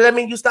going nowhere, does that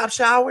mean you stop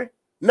showering?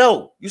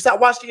 No. You stop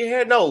washing your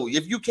hair? No.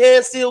 If you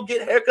can still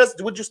get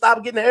haircuts, would you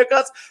stop getting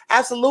haircuts?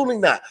 Absolutely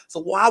not. So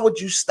why would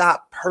you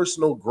stop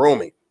personal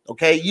grooming?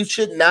 Okay, you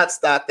should not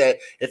stop that.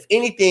 If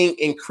anything,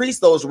 increase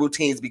those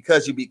routines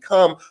because you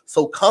become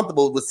so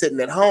comfortable with sitting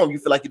at home, you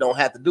feel like you don't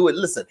have to do it.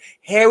 Listen,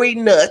 hairy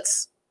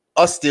nuts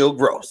are still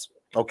gross.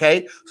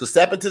 Okay, so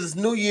step into this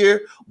new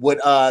year with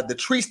the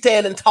tree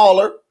standing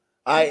taller,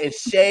 all right, and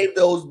shave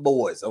those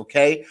boys.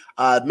 Okay,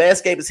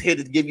 Manscaped is here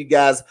to give you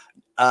guys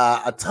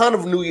a ton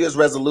of New Year's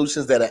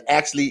resolutions that are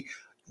actually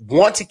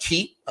want to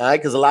keep, all right,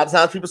 because a lot of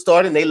times people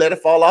start and they let it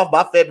fall off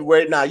by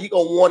February. Now you're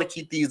gonna want to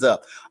keep these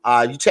up.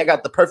 You check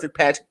out the perfect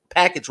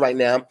package right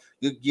now.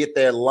 You get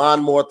their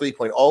Lawnmower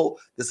 3.0.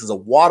 This is a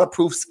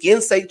waterproof,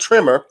 skin-safe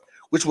trimmer,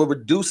 which will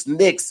reduce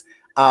nicks.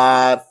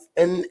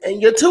 And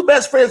your two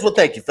best friends will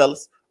thank you,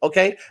 fellas.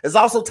 Okay, it's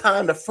also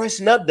time to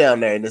freshen up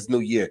down there in this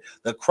new year.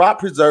 The Crop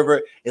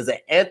Preserver is an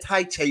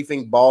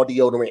anti-chafing ball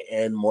deodorant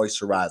and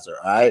moisturizer.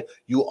 All right,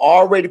 you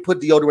already put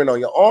deodorant on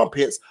your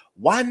armpits.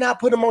 Why not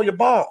put them on your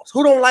balls?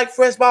 Who don't like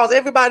fresh balls?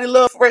 Everybody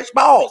loves fresh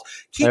balls.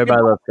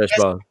 Everybody loves fresh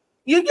balls.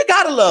 You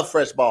gotta love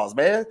fresh balls,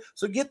 man.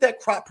 So get that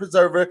Crop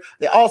Preserver.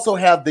 They also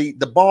have the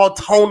ball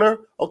toner.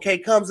 Okay,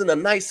 comes in a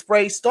nice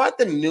spray. Start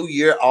the new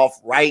year off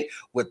right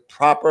with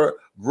proper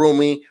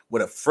grooming,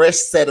 with a fresh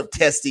set of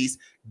testes.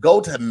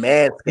 Go to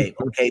Manscaped.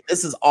 Okay,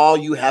 this is all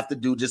you have to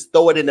do. Just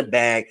throw it in the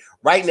bag.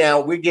 Right now,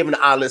 we're giving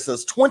our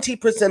listeners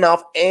 20%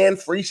 off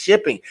and free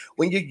shipping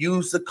when you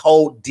use the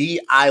code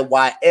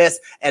DIYS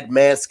at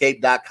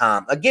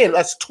manscaped.com. Again,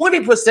 that's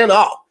 20%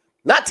 off.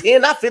 Not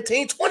 10, not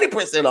 15,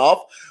 20%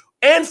 off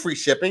and free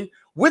shipping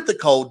with the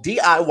code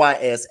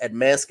DIYS at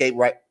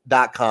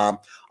manscaped.com.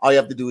 All you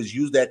have to do is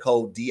use that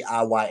code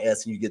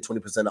DIYS and you get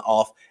 20%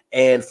 off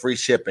and free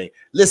shipping.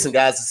 Listen,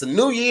 guys, it's a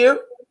new year.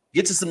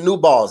 Get you some new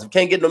balls. If you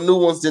can't get no new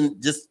ones, then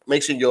just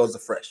make sure yours are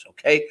fresh,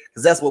 okay?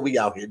 Because that's what we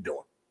out here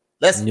doing.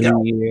 Let's go.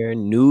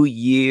 New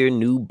year,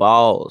 new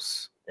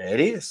balls. There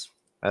it is.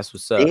 That's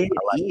what's up. I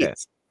like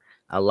that.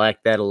 I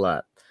like that a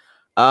lot.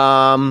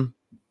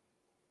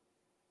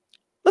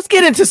 Let's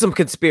get into some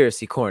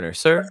conspiracy corner,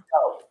 sir.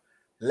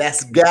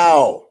 Let's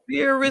go.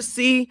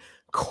 Conspiracy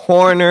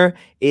corner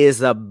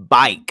is a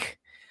bike.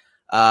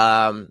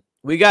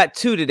 We got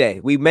two today.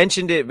 We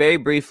mentioned it very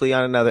briefly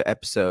on another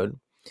episode.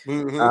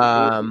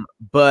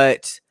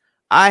 But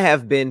I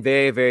have been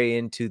very, very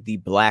into the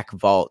Black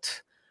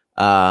Vault,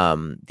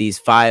 these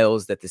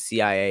files that the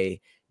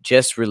CIA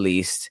just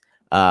released.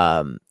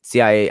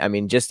 CIA, I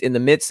mean, just in the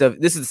midst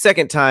of this is the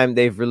second time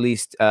they've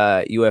released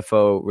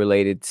UFO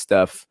related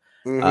stuff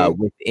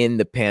within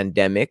the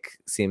pandemic.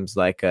 Seems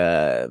like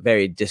a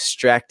very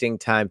distracting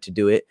time to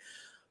do it.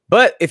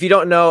 But if you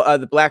don't know,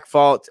 the Black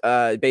Vault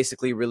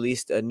basically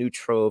released a new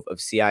trove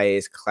of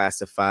CIA's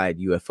classified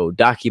UFO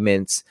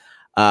documents.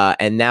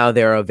 And now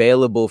they're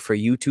available for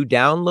you to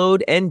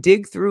download and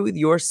dig through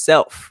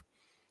yourself.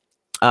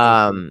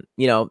 UFOs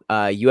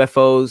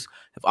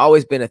have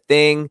always been a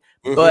thing,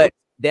 but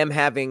them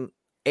having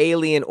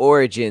alien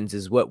origins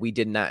is what we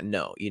did not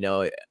know. You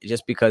know,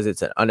 just because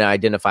it's an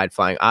unidentified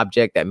flying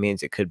object, that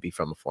means it could be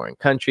from a foreign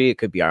country. It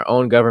could be our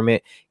own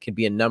government. It could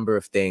be a number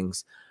of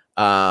things.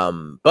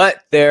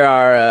 But there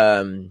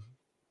are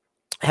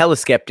hella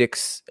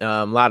skeptics,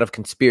 a lot of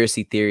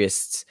conspiracy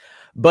theorists.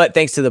 But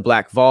thanks to the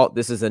Black Vault,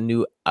 this is a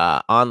new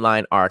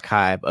online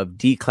archive of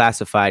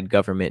declassified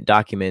government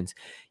documents.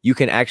 You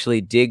can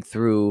actually dig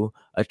through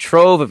a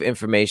trove of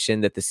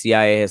information that the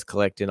CIA has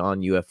collected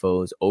on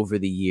UFOs over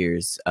the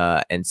years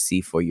and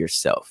see for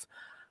yourself.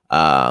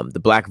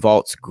 The Black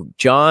Vault's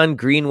John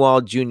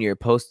Greenwald Jr.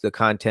 posted the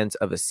contents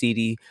of a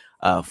CD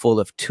full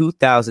of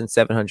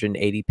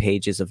 2,780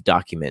 pages of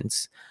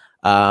documents.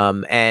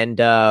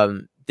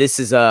 This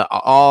is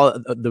all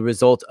the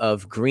result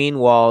of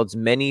Greenwald's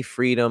Many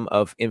Freedom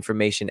of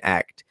Information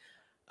Act.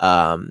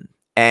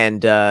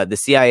 The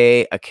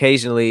CIA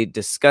occasionally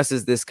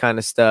discusses this kind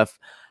of stuff.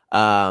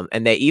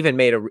 And they even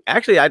made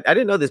actually, I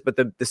didn't know this, but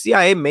the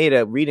CIA made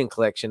a reading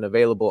collection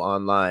available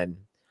online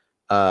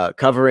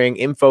covering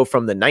info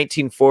from the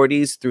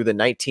 1940s through the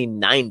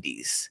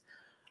 1990s.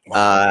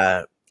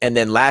 Wow. And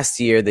then last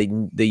year, the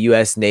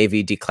U.S.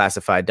 Navy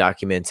declassified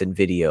documents and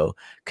video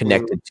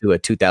connected to a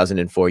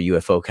 2004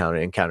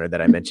 UFO encounter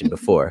that I mentioned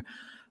before.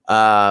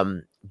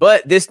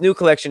 But this new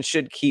collection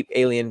should keep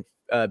alien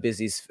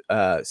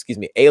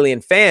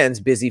fans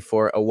busy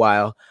for a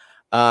while.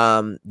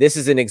 This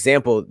is an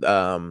example.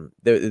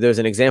 There's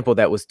an example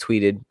that was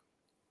tweeted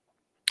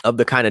of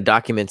the kind of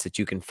documents that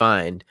you can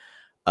find.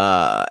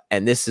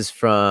 And this is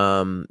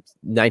from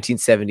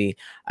 1970.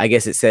 I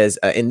guess it says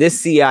in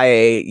this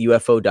CIA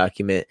UFO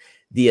document,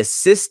 the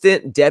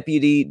assistant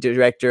deputy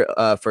director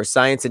for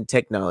science and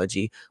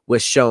technology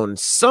was shown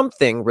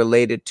something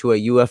related to a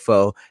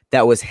UFO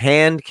that was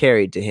hand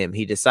carried to him.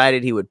 He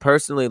decided he would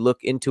personally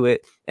look into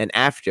it, and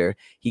after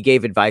he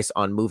gave advice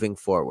on moving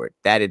forward.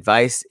 That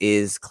advice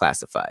is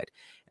classified.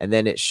 And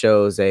then it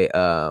shows a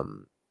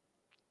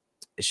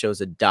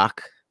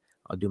doc.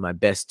 I'll do my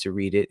best to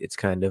read it. It's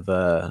kind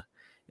of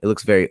it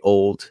looks very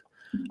old,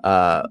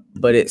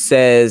 but it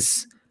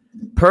says,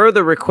 per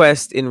the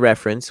request in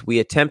reference, we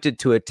attempted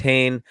to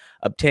obtain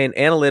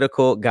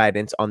analytical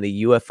guidance on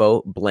the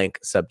UFO blank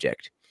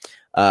subject.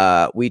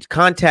 We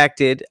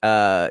contacted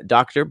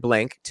Dr.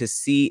 Blank to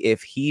see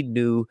if he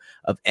knew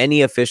of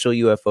any official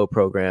UFO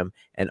program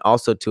and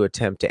also to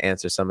attempt to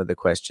answer some of the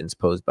questions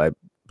posed by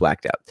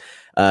Blacked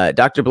Out.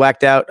 Dr.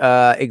 Blacked Out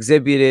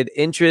exhibited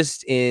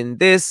interest in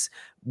this,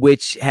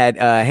 which had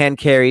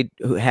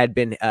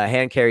been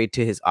hand carried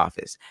to his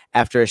office.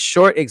 After a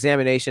short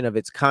examination of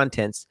its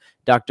contents,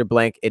 Dr.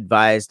 Blank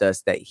advised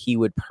us that he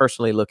would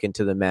personally look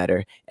into the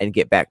matter and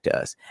get back to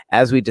us.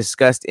 As we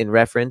discussed in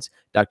reference,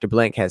 Dr.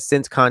 Blank has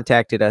since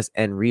contacted us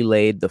and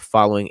relayed the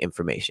following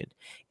information.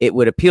 It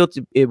would appear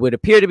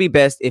to be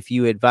best if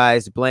you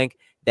advised Blank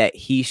that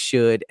he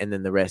should, and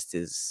then the rest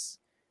is,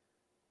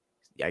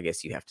 I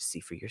guess you have to see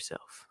for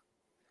yourself.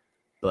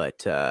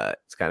 But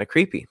it's kind of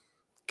creepy.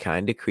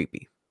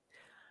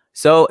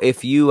 So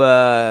if you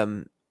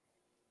want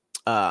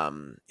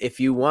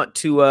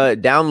to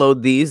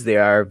download these, they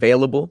are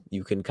available.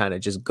 You can kind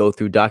of just go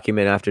through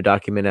document after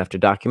document after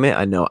document.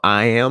 I know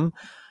I am.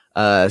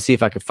 See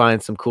if I could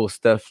find some cool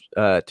stuff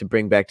to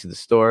bring back to the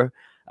store,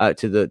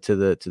 to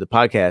the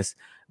podcast.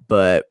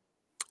 But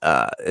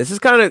this is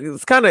kind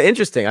of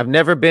interesting. I've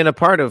never been a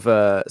part of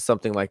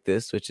something like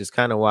this, which is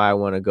kind of why I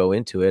want to go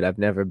into it. I've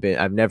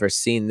never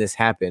seen this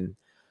happen.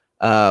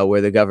 Where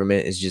the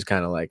government is just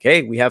kind of like,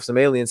 hey, we have some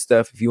alien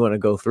stuff if you want to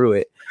go through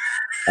it.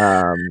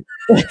 We're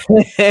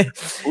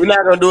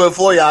not gonna do it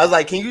for you. I was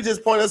like, can you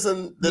just point us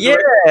in the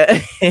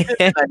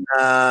direction?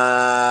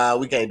 Like,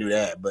 we can't do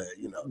that, but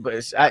you know.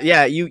 But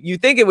yeah, you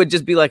think it would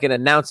just be like an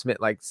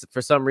announcement, like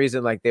for some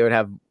reason, like they would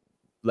have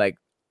like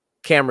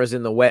cameras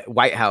in the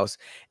White House,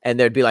 and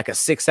there'd be like a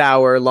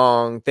 6-hour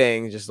long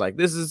thing, just like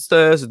this is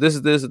this, this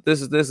is this, this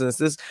is this, and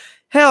this.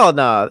 Hell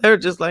no, they're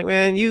just like,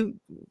 man,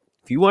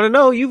 if you want to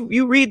know,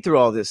 you read through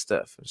all this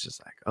stuff. It's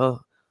just like,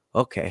 oh,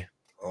 okay.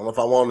 I don't know if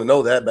I want to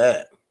know that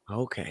bad.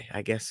 Okay,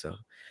 I guess so.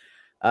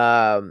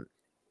 The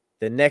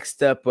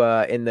next up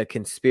in the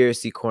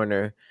conspiracy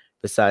corner,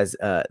 besides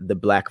the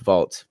Black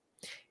Vault,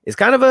 is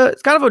kind of a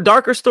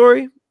darker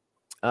story.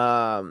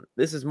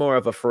 This is more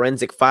of a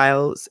Forensic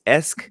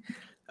Files-esque.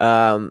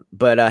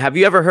 But have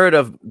you ever heard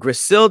of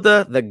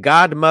Griselda, the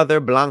Godmother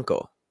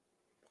Blanco?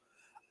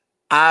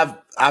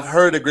 I've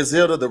heard of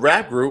Griselda, the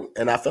rap group,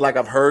 and I feel like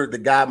I've heard the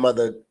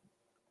Godmother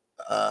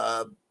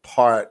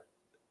part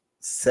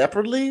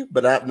separately,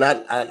 but I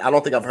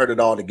don't think I've heard it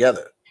all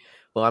together.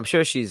 Well, I'm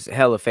sure she's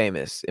hella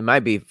famous. It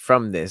might be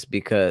from this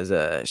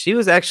because she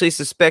was actually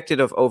suspected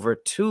of over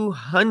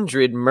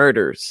 200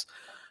 murders.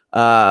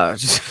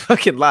 Just a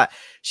fucking lot.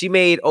 She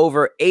made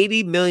over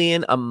 80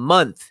 million a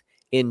month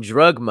in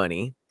drug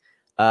money.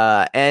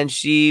 And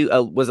she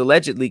was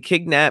allegedly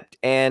kidnapped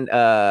and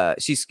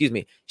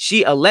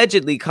she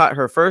allegedly caught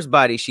her first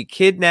body. She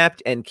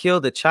kidnapped and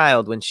killed a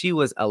child when she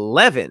was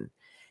 11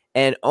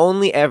 and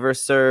only ever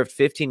served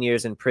 15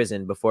 years in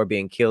prison before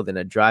being killed in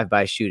a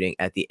drive-by shooting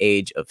at the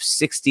age of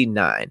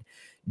 69.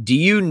 Do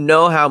you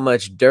know how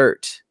much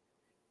dirt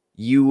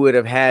you would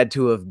have had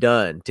to have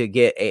done to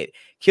get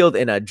killed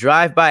in a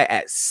drive-by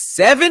at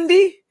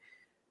 70?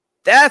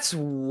 That's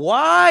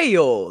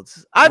wild.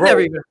 I've never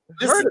even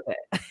heard of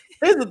that.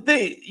 Here's the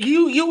thing.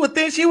 You would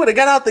think she would have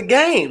got out the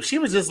game. She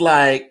was just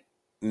like,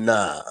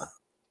 nah.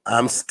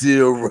 I'm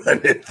still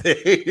running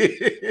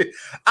things.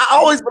 I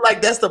always feel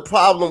like that's the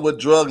problem with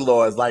drug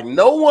lords. Like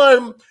no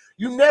one,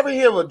 you never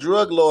hear of a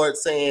drug lord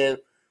saying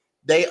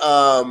they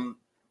gonna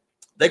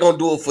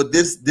do it for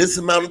this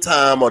amount of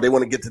time, or they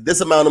want to get to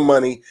this amount of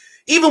money.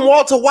 Even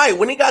Walter White,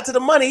 when he got to the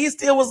money, he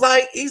still was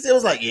like,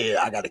 yeah,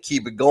 I got to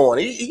keep it going.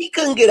 He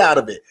couldn't get out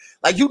of it.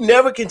 Like you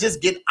never can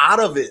just get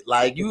out of it.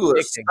 Like you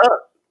are stuck.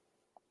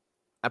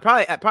 I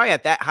probably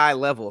at that high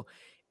level,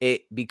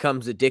 it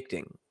becomes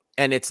addicting,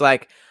 and it's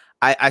like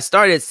I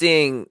started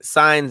seeing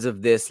signs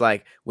of this.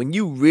 Like when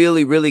you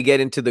really, really get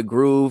into the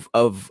groove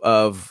of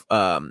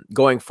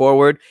going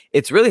forward,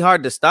 it's really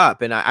hard to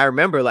stop. And I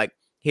remember like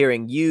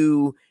hearing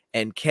you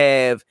and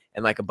Kev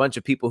and like a bunch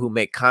of people who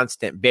make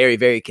content very,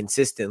 very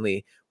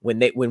consistently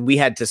when we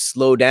had to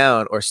slow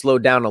down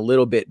a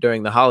little bit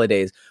during the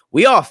holidays,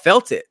 we all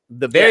felt it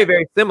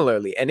very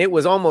similarly. And it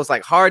was almost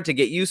like hard to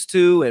get used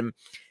to.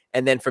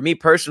 And then for me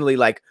personally,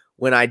 like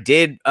when I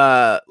did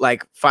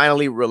like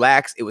finally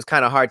relax, it was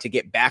kind of hard to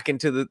get back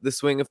into the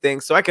swing of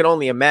things. So I could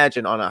only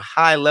imagine on a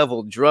high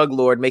level drug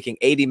lord making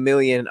 80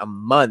 million a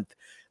month,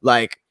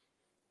 like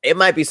it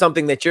might be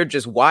something that you're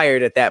just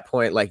wired at that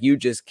point. Like you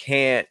just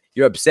can't,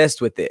 you're obsessed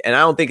with it. And I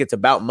don't think it's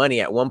about money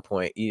at one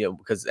point, you know,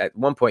 because at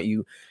one point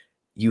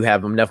you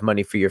have enough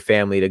money for your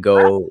family to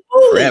go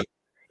forever.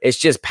 It's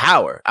just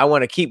power. I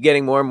want to keep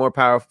getting more and more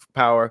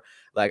power.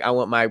 Like I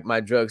want my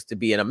drugs to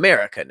be in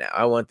America now.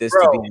 I want this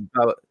to be in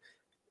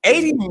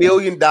 $80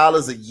 million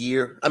a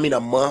year. I mean, a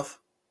month.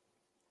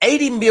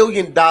 $80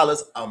 million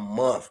a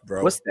month,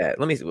 bro. What's that?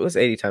 Let me see. What's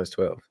 80 times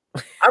 12?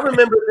 I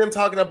remember them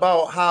talking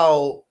about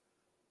how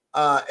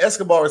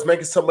Escobar was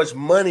making so much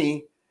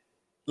money,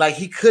 like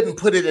he couldn't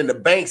put it in the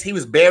banks. He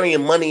was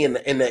burying money in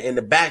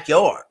the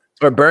backyard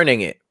or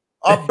burning it.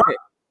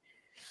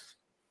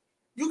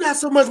 You got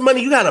so much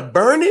money, you gotta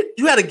burn it.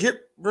 You gotta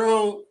get,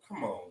 bro.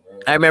 Come on, bro.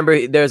 I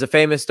remember there's a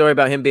famous story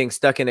about him being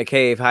stuck in a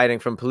cave hiding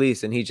from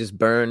police, and he just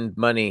burned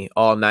money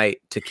all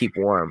night to keep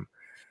warm.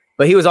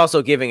 But he was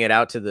also giving it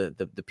out to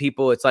the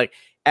people. It's like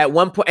at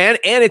one point, and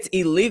it's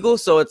illegal,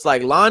 so it's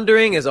like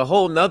laundering is a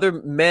whole nother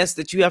mess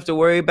that you have to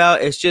worry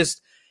about. It's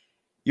just,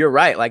 you're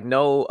right. Like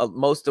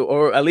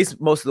or at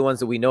least most of the ones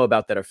that we know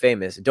about that are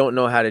famous don't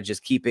know how to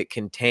just keep it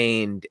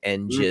contained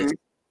and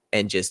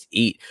just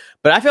eat.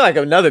 But I feel like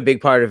another big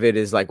part of it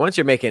is like once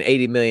you're making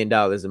 $80 million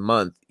a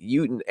month,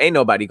 you ain't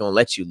nobody gonna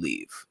let you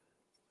leave.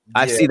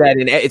 I see that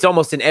it's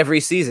almost in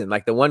every season.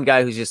 Like the one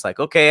guy who's just like,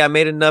 okay, I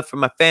made enough for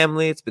my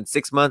family. It's been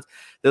 6 months.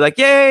 They're like,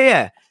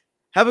 yeah.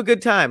 Have a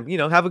good time. You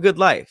know, have a good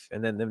life.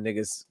 And then them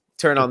niggas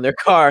turn on their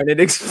car and it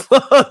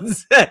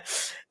explodes.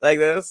 Like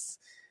this.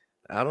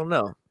 I don't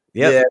know.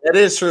 Yep. Yeah, that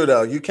is true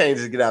though. You can't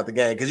just get out the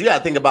game because you got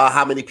to think about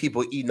how many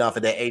people eating off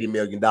of that $80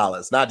 million.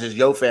 Not just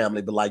your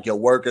family, but like your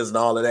workers and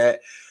all of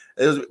that.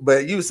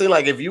 But you seem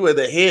like if you were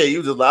the head,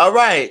 you just like, all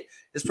right,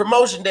 it's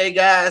promotion day,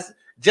 guys.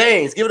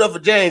 James, give it up for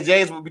James.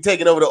 James will be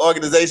taking over the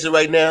organization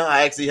right now.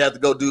 I actually have to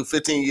go do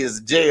 15 years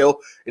in jail,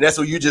 and that's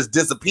when you just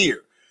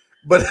disappear.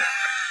 But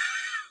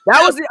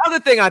that was the other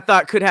thing I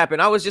thought could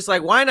happen. I was just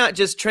like, why not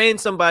just train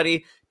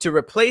somebody to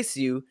replace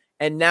you?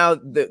 And now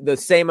the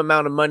same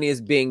amount of money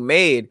is being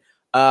made.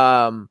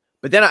 But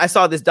then I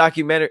saw this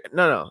documentary.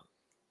 No.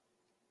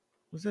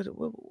 Was that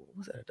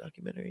a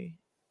documentary?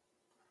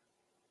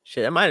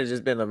 Shit, that might have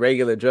just been a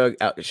regular drug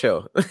out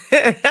show.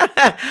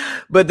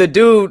 But the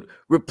dude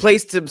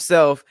replaced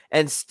himself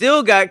and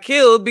still got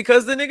killed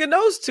because the nigga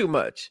knows too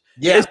much.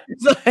 Yeah.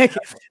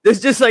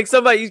 There's just like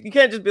somebody, you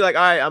can't just be like,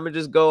 all right, I'm gonna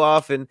just go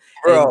off and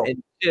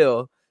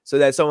chill so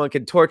that someone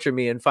can torture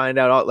me and find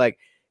out all, like,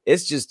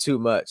 it's just too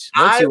much.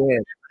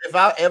 If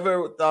I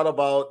ever thought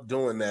about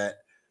doing that,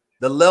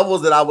 the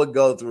levels that I would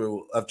go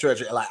through of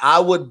treachery, like I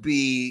would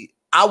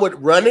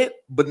run it,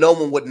 but no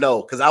one would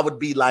know because I would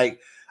be like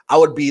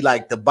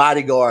the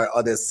bodyguard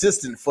or the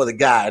assistant for the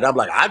guy, and I'm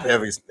like, I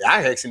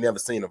actually never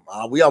seen him.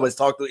 We always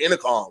talk through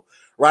intercom,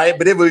 right?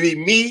 But it would be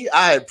me.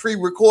 I had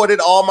pre-recorded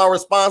all my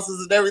responses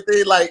and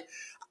everything. Like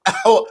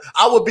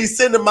I would be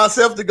sending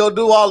myself to go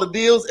do all the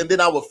deals, and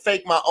then I would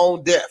fake my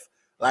own death.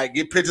 Like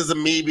get pictures of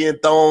me being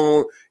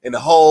thrown in the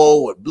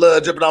hole with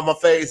blood dripping off my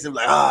face, and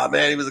like, oh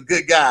man, he was a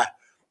good guy.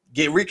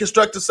 Get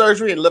reconstructive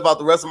surgery and live out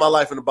the rest of my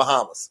life in the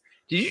Bahamas.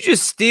 Did you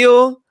just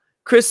steal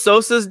Chris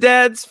Sosa's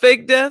dad's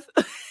fake death?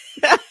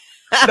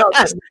 No,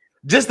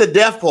 just the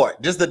death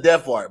part.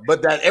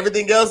 But that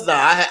everything else,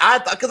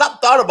 because I've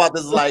thought about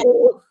this, like,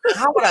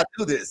 how would I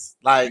do this?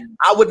 Like,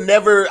 I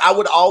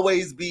would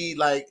always be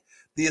like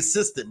the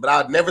assistant, but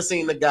I'd never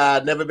seen the guy,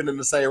 never been in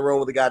the same room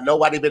with the guy,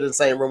 nobody been in the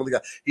same room with the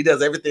guy. He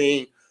does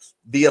everything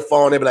via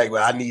phone. They'd be like,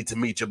 well, I need to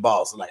meet your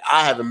boss. I'm like,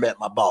 I haven't met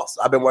my boss.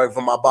 I've been working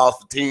for my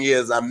boss for 10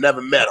 years. I've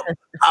never met him.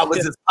 How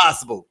is this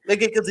possible?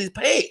 Nigga, because he's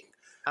paid.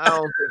 I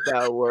don't think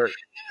that would work.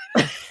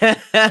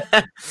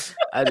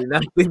 I do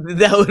not think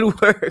that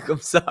would work. I'm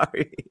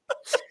sorry.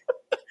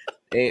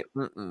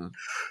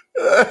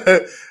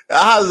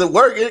 How does it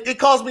work? It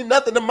costs me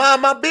nothing to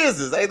mind my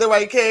business. Ain't that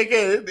right?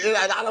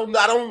 I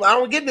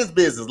don't get in this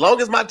business. As long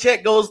as my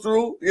check goes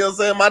through, you know what I'm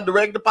saying, my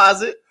direct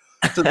deposit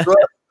to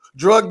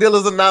drug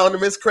dealers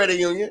Anonymous credit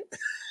union.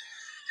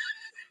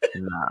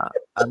 Nah,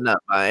 I'm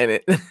not buying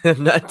it.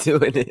 I'm not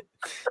doing it.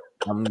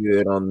 I'm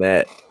good on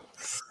that.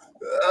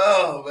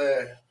 Oh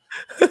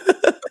man.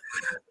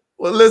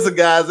 Well, listen,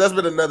 guys, that's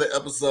been another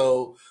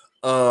episode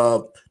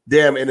of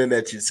Damn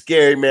Internet, You're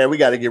Scary, man. We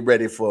got to get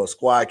ready for a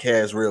squad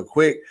cast real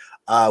quick.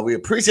 We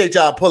appreciate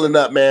y'all pulling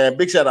up, man.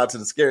 Big shout out to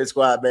the Scary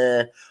Squad,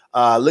 man.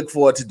 Look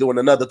forward to doing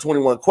another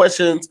 21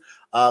 questions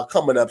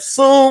coming up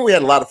soon. We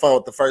had a lot of fun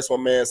with the first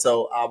one, man.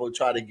 So I will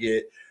try to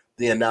get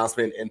the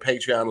announcement in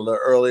Patreon a little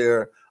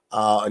earlier,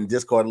 and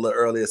Discord a little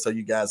earlier, so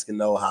you guys can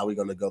know how we're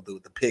going to go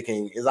through the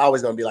picking. It's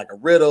always going to be like a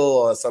riddle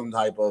or some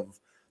type of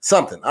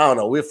something. I don't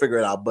know. We'll figure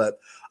it out, but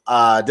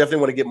definitely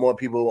want to get more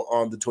people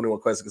on the 21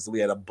 questions because we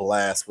had a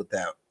blast with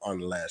that on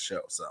the last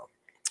show. So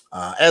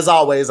as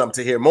always, I'm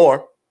Tahir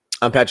Moore.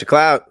 I'm Patrick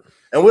Cloud.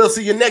 And we'll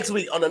see you next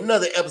week on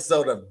another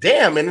episode of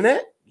Damn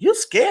Internet, You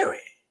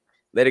Scary.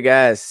 Later,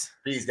 guys.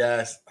 Peace,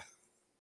 guys.